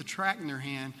still get the tract in their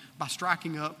hand by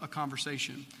striking up a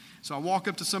conversation. So I walk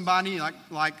up to somebody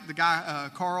like the guy,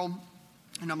 Carl,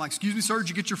 and I'm like, excuse me, sir, did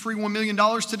you get your free $1 million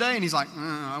today? And he's like,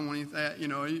 I don't want any of that. You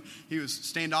know, he was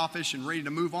standoffish and ready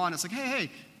to move on. It's like, hey,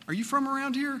 are you from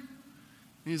around here? And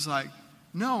he's like,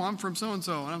 no, I'm from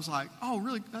so-and-so. And I was like, oh,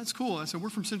 really? That's cool. I said, we're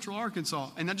from Central Arkansas.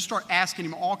 And I just start asking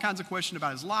him all kinds of questions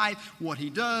about his life, what he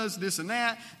does, this and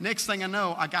that. Next thing I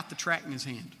know, I got the tract in his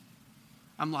hand.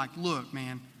 I'm like, look,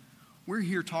 man, we're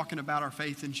here talking about our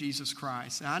faith in Jesus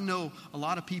Christ. And I know a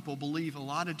lot of people believe a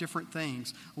lot of different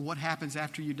things, what happens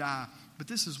after you die. But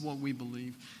this is what we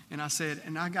believe. And I said,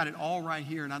 and I got it all right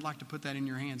here, and I'd like to put that in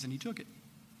your hands. And he took it.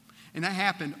 And that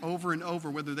happened over and over,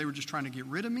 whether they were just trying to get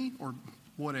rid of me or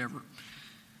whatever.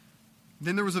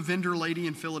 Then there was a vendor lady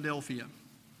in Philadelphia.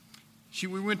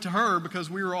 We went to her because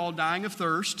we were all dying of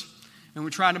thirst, and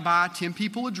we tried to buy 10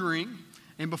 people a drink.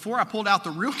 And before I pulled out the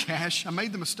real cash, I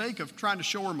made the mistake of trying to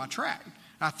show her my tract.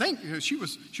 I think she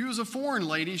was a foreign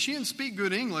lady. She didn't speak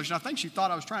good English, and I think she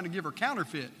thought I was trying to give her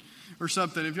counterfeit or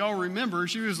something. If y'all remember,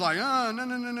 she was like, oh, no.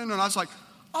 And I was like,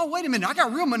 oh, wait a minute, I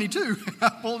got real money too. I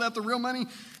pulled out the real money.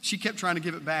 She kept trying to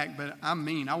give it back, but I'm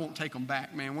mean. I won't take them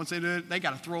back, man. Once they do it, they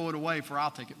got to throw it away before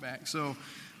I'll take it back. So,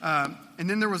 and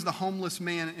then there was the homeless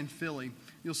man in Philly.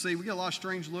 You'll see we get a lot of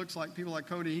strange looks, like people like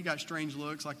Cody. He got strange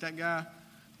looks, like that guy.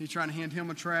 He's trying to hand him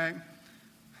a tract.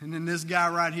 And then this guy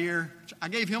right here, I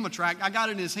gave him a tract. I got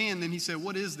it in his hand. Then he said,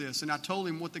 what is this? And I told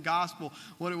him what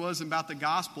it was about the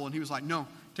gospel. And he was like, no,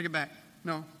 take it back.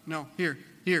 No, here.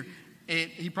 And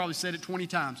he probably said it 20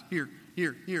 times. Here.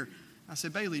 I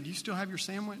said, Bailey, do you still have your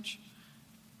sandwich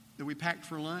that we packed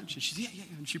for lunch? And she said, yeah.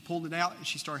 And she pulled it out and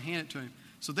she started handing it to him.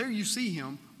 So there you see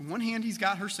him. In one hand, he's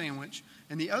got her sandwich,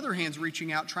 and the other hand's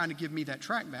reaching out trying to give me that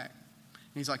tract back.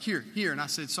 And he's like, here. And I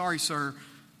said, sorry, sir.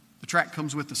 The tract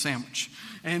comes with the sandwich.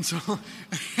 And so,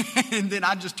 and then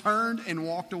I just turned and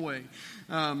walked away.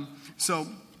 So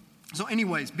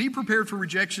anyways, be prepared for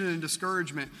rejection and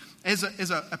discouragement. As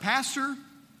a pastor,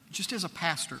 just as a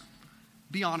pastor,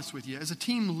 be honest with you. As a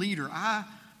team leader, I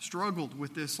struggled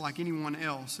with this like anyone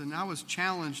else. And I was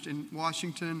challenged in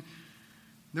Washington.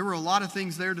 There were a lot of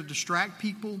things there to distract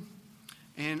people.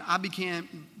 And I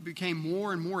became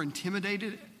more and more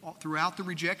intimidated throughout the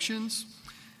rejections,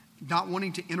 not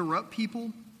wanting to interrupt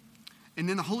people. And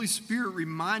then the Holy Spirit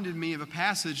reminded me of a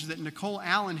passage that Nicole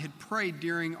Allen had prayed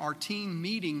during our team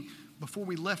meeting before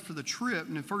we left for the trip.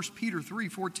 And in 1 Peter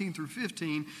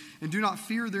 3:14-15, and do not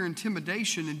fear their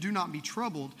intimidation, and do not be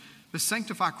troubled, but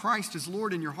sanctify Christ as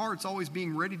Lord in your hearts, always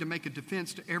being ready to make a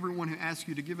defense to everyone who asks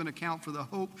you to give an account for the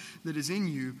hope that is in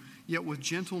you, yet with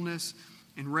gentleness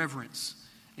and reverence.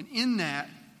 And in that,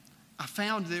 I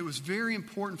found that it was very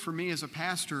important for me as a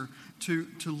pastor to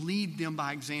lead them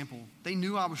by example. They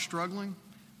knew I was struggling,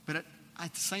 but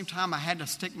at the same time, I had to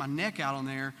stick my neck out on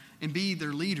there and be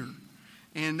their leader.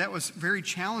 And that was very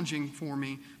challenging for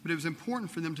me, but it was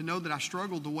important for them to know that I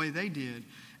struggled the way they did.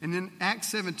 And then Acts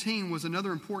 17 was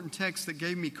another important text that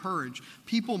gave me courage.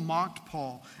 People mocked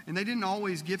Paul, and they didn't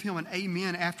always give him an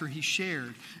amen after he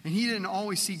shared. And he didn't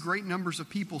always see great numbers of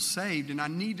people saved, and I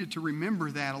needed to remember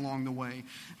that along the way.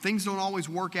 Things don't always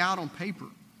work out on paper.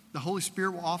 The Holy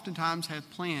Spirit will oftentimes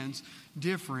have plans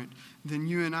different than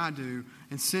you and I do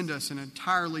and send us in an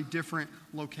entirely different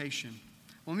location.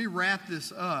 Let me wrap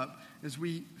this up. As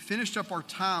we finished up our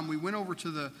time, we went over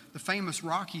to the famous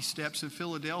Rocky Steps in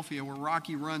Philadelphia, where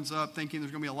Rocky runs up thinking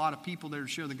there's going to be a lot of people there to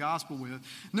share the gospel with. And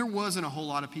there wasn't a whole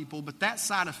lot of people, but that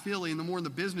side of Philly, and the more in the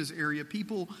business area,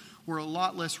 people were a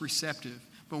lot less receptive.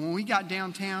 But when we got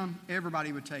downtown,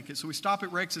 everybody would take it. So we stop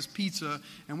at Rex's Pizza,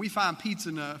 and we find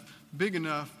pizza big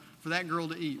enough for that girl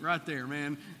to eat right there,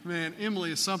 man. Man,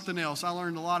 Emily is something else. I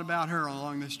learned a lot about her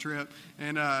along this trip.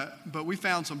 And but we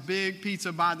found some big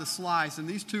pizza by the slice, and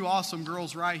these two awesome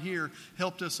girls right here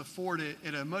helped us afford it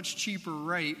at a much cheaper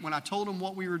rate. When I told them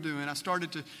what we were doing, I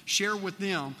started to share with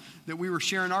them that we were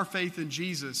sharing our faith in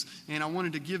Jesus, and I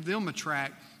wanted to give them a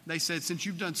tract. They said, since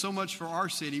you've done so much for our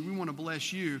city, we want to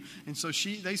bless you. And so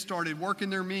they started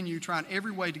working their menu, trying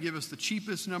every way to give us the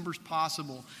cheapest numbers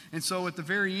possible. And so at the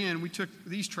very end, we took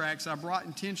these tracts I brought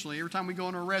intentionally. Every time we go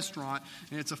into a restaurant,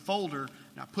 and it's a folder,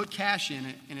 and I put cash in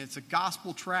it, and it's a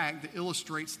gospel tract that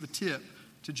illustrates the tip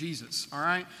to Jesus, all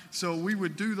right? So we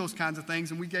would do those kinds of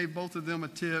things, and we gave both of them a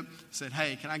tip, said,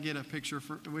 hey, can I get a picture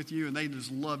with you? And they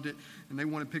just loved it, and they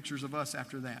wanted pictures of us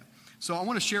after that. So I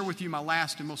want to share with you my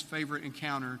last and most favorite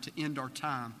encounter to end our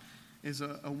time is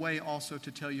a way also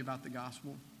to tell you about the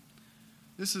gospel.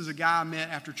 This is a guy I met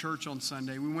after church on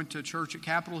Sunday. We went to church at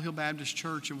Capitol Hill Baptist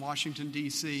Church in Washington,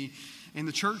 D.C., and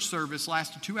the church service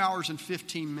lasted 2 hours and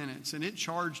 15 minutes, and it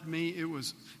charged me. It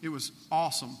was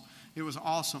awesome. It was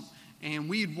awesome. And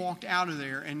we had walked out of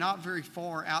there, and not very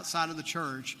far outside of the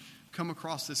church, come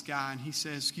across this guy, and he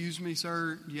says, excuse me,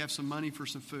 sir, do you have some money for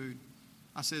some food?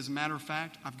 I said, as a matter of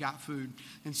fact, I've got food.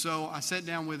 And so I sat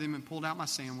down with him and pulled out my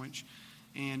sandwich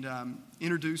and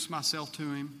introduced myself to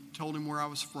him, told him where I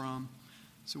was from.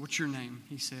 I said, what's your name?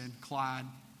 He said, Clyde.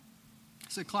 I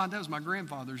said, Clyde, that was my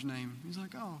grandfather's name. He's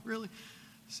like, oh, really?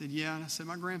 I said, yeah. And I said,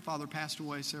 my grandfather passed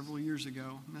away several years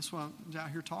ago. And that's what I'm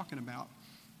out here talking about.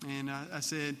 And I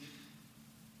said,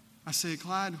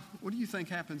 Clyde, what do you think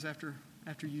happens after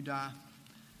you die?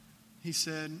 He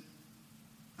said,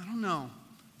 I don't know.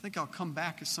 I think I'll come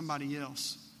back as somebody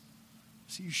else.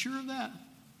 I said, you sure of that?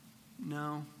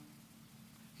 No.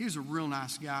 He was a real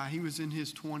nice guy. He was in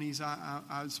his 20s.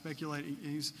 I would speculate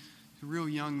he's a real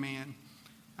young man.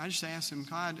 I just asked him,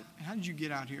 Clyde, how did you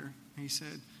get out here? And he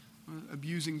said,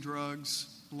 abusing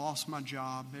drugs, lost my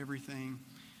job, everything.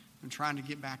 I'm trying to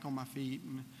get back on my feet.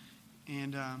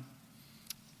 And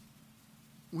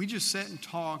we just sat and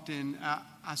talked, and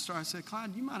I said,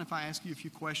 Clyde, do you mind if I ask you a few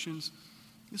questions?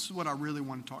 This is what I really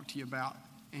want to talk to you about.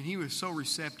 And he was so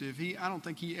receptive. I don't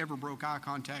think he ever broke eye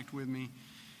contact with me.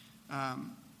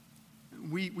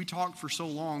 We talked for so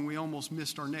long, we almost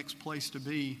missed our next place to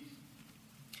be.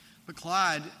 But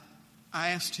Clyde,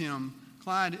 I asked him,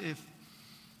 Clyde, if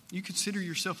you consider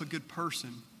yourself a good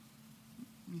person?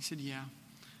 And he said, yeah.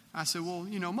 I said, well,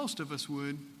 most of us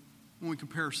would when we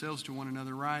compare ourselves to one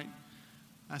another, right?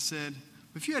 I said,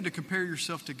 if you had to compare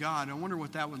yourself to God, I wonder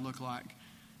what that would look like.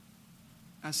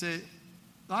 I said,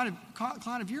 Clyde,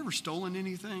 have you ever stolen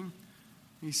anything?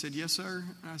 He said, yes, sir.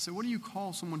 And I said, what do you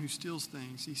call someone who steals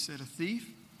things? He said, a thief.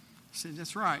 I said,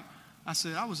 that's right. I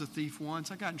said, I was a thief once.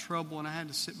 I got in trouble, and I had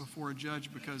to sit before a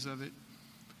judge because of it.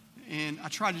 And I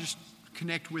tried to just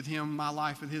connect with him, my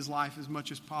life with his life as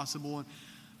much as possible. And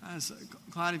I said,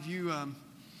 Clyde, have you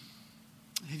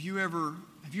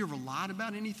ever lied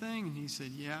about anything? And he said,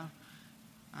 yeah.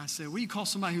 I said, what do you call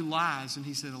somebody who lies? And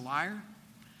he said, a liar?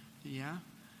 Yeah.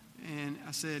 And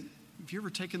I said, have you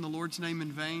ever taken the Lord's name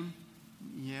in vain?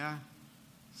 Yeah.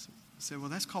 I said, well,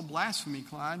 that's called blasphemy,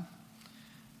 Clyde.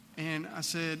 And I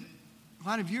said,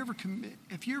 Clyde, have you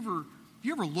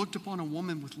ever looked upon a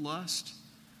woman with lust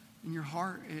in your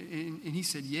heart? And he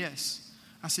said, yes.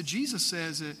 I said, Jesus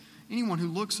says that anyone who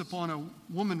looks upon a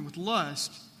woman with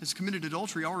lust has committed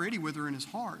adultery already with her in his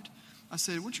heart. I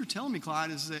said, what you're telling me,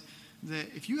 Clyde, is that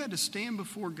if you had to stand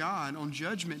before God on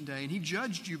Judgment Day and he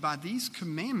judged you by these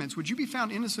commandments, would you be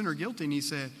found innocent or guilty? And he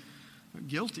said,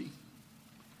 guilty.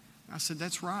 I said,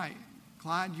 that's right.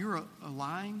 Clyde, you're a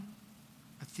lying,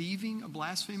 a thieving, a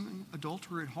blaspheming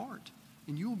adulterer at heart,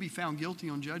 and you will be found guilty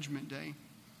on Judgment Day.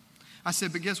 I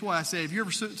said, but guess what? I said, have you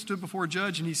ever stood before a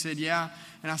judge? And he said, yeah.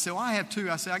 And I said, well, I have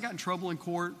too. I said, I got in trouble in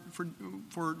court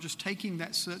for just taking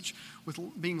that such, with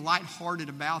being lighthearted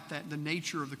about that, the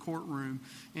nature of the courtroom.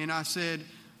 And I said,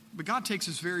 but God takes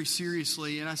us very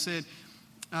seriously. And I said,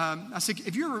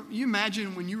 if you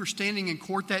imagine when you were standing in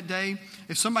court that day,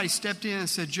 if somebody stepped in and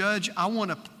said, Judge, I want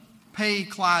to pay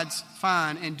Clyde's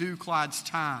fine and do Clyde's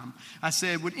time. I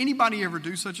said, would anybody ever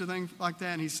do such a thing like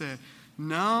that? And he said,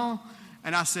 no.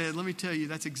 And I said, let me tell you,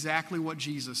 that's exactly what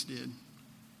Jesus did.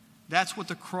 That's what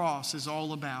the cross is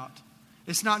all about.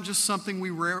 It's not just something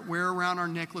we wear around our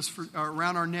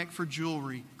around our neck for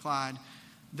jewelry, Clyde.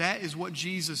 That is what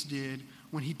Jesus did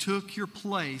when he took your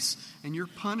place and your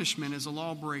punishment as a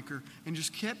lawbreaker and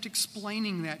just kept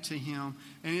explaining that to him.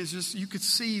 And it's just, you could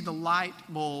see the light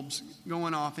bulbs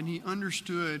going off, and he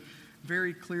understood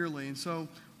very clearly. And so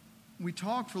we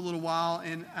talked for a little while,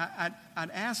 and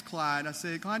I'd asked Clyde, I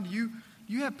said, Clyde, do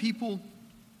you have people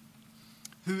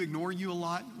who ignore you a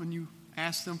lot when you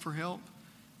ask them for help?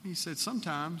 He said,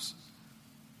 sometimes.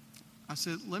 I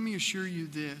said, let me assure you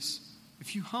this.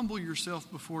 If you humble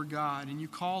yourself before God and you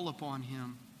call upon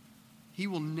Him, He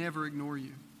will never ignore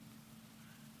you.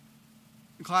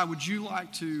 And Clyde, would you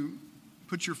like to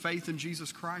put your faith in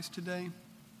Jesus Christ today?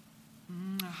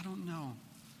 I don't know.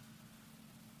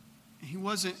 He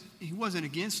wasn't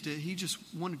against it. He just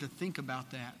wanted to think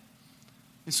about that.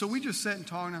 And so we just sat and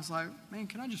talked, and I was like, man,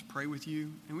 can I just pray with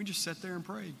you? And we just sat there and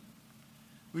prayed.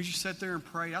 We just sat there and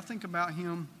prayed. I think about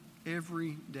him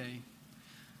every day.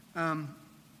 And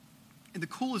the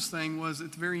coolest thing was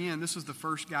at the very end, this was the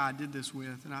first guy I did this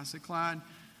with. And I said, Clyde,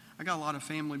 I got a lot of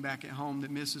family back at home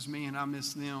that misses me and I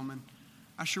miss them. And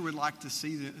I sure would like to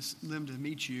see them to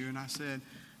meet you. And I said,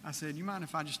 you mind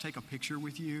if I just take a picture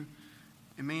with you?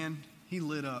 And man, he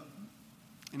lit up.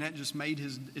 And that just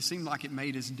it seemed like it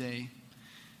made his day.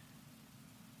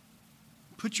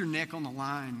 Put your neck on the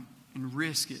line and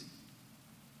risk it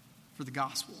for the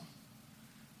gospel.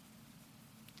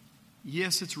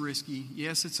 Yes, it's risky.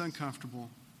 Yes, it's uncomfortable.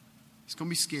 It's going to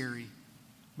be scary,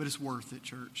 but it's worth it,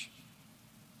 church.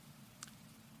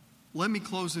 Let me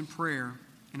close in prayer,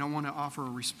 and I want to offer a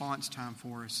response time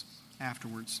for us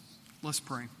afterwards. Let's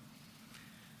pray.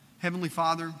 Heavenly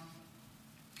Father,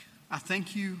 I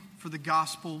thank you for the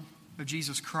gospel of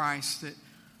Jesus Christ that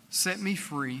set me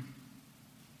free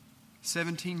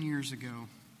 17 years ago.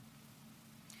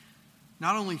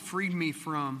 Not only freed me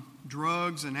from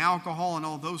drugs and alcohol and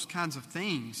all those kinds of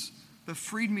things, but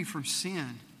freed me from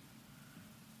sin.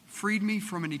 Freed me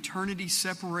from an eternity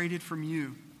separated from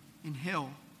you in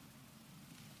hell.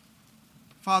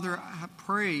 Father, I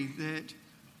pray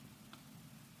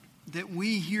that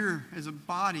we here as a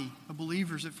body of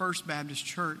believers at First Baptist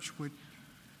Church would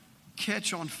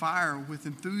catch on fire with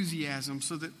enthusiasm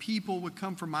so that people would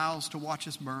come for miles to watch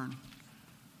us burn.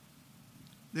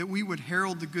 That we would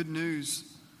herald the good news,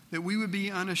 that we would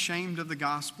be unashamed of the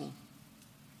gospel,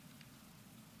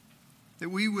 that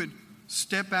we would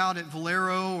step out at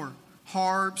Valero or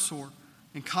Harps or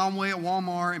in Conway at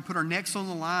Walmart and put our necks on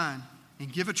the line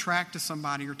and give a tract to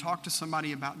somebody or talk to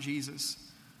somebody about Jesus.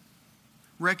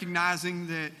 Recognizing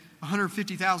that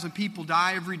 150,000 people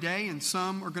die every day and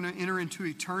some are going to enter into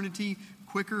eternity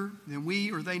quicker than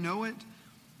we or they know it.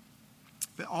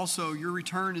 But also, your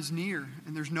return is near,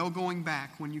 and there's no going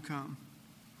back when you come.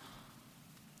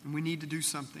 And we need to do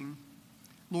something.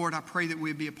 Lord, I pray that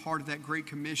we'd be a part of that great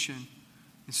commission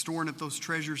and storing up those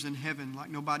treasures in heaven like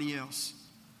nobody else.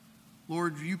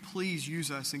 Lord, will you please use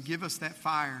us and give us that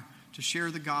fire to share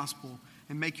the gospel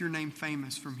and make your name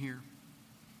famous from here.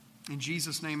 In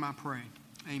Jesus' name I pray.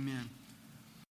 Amen.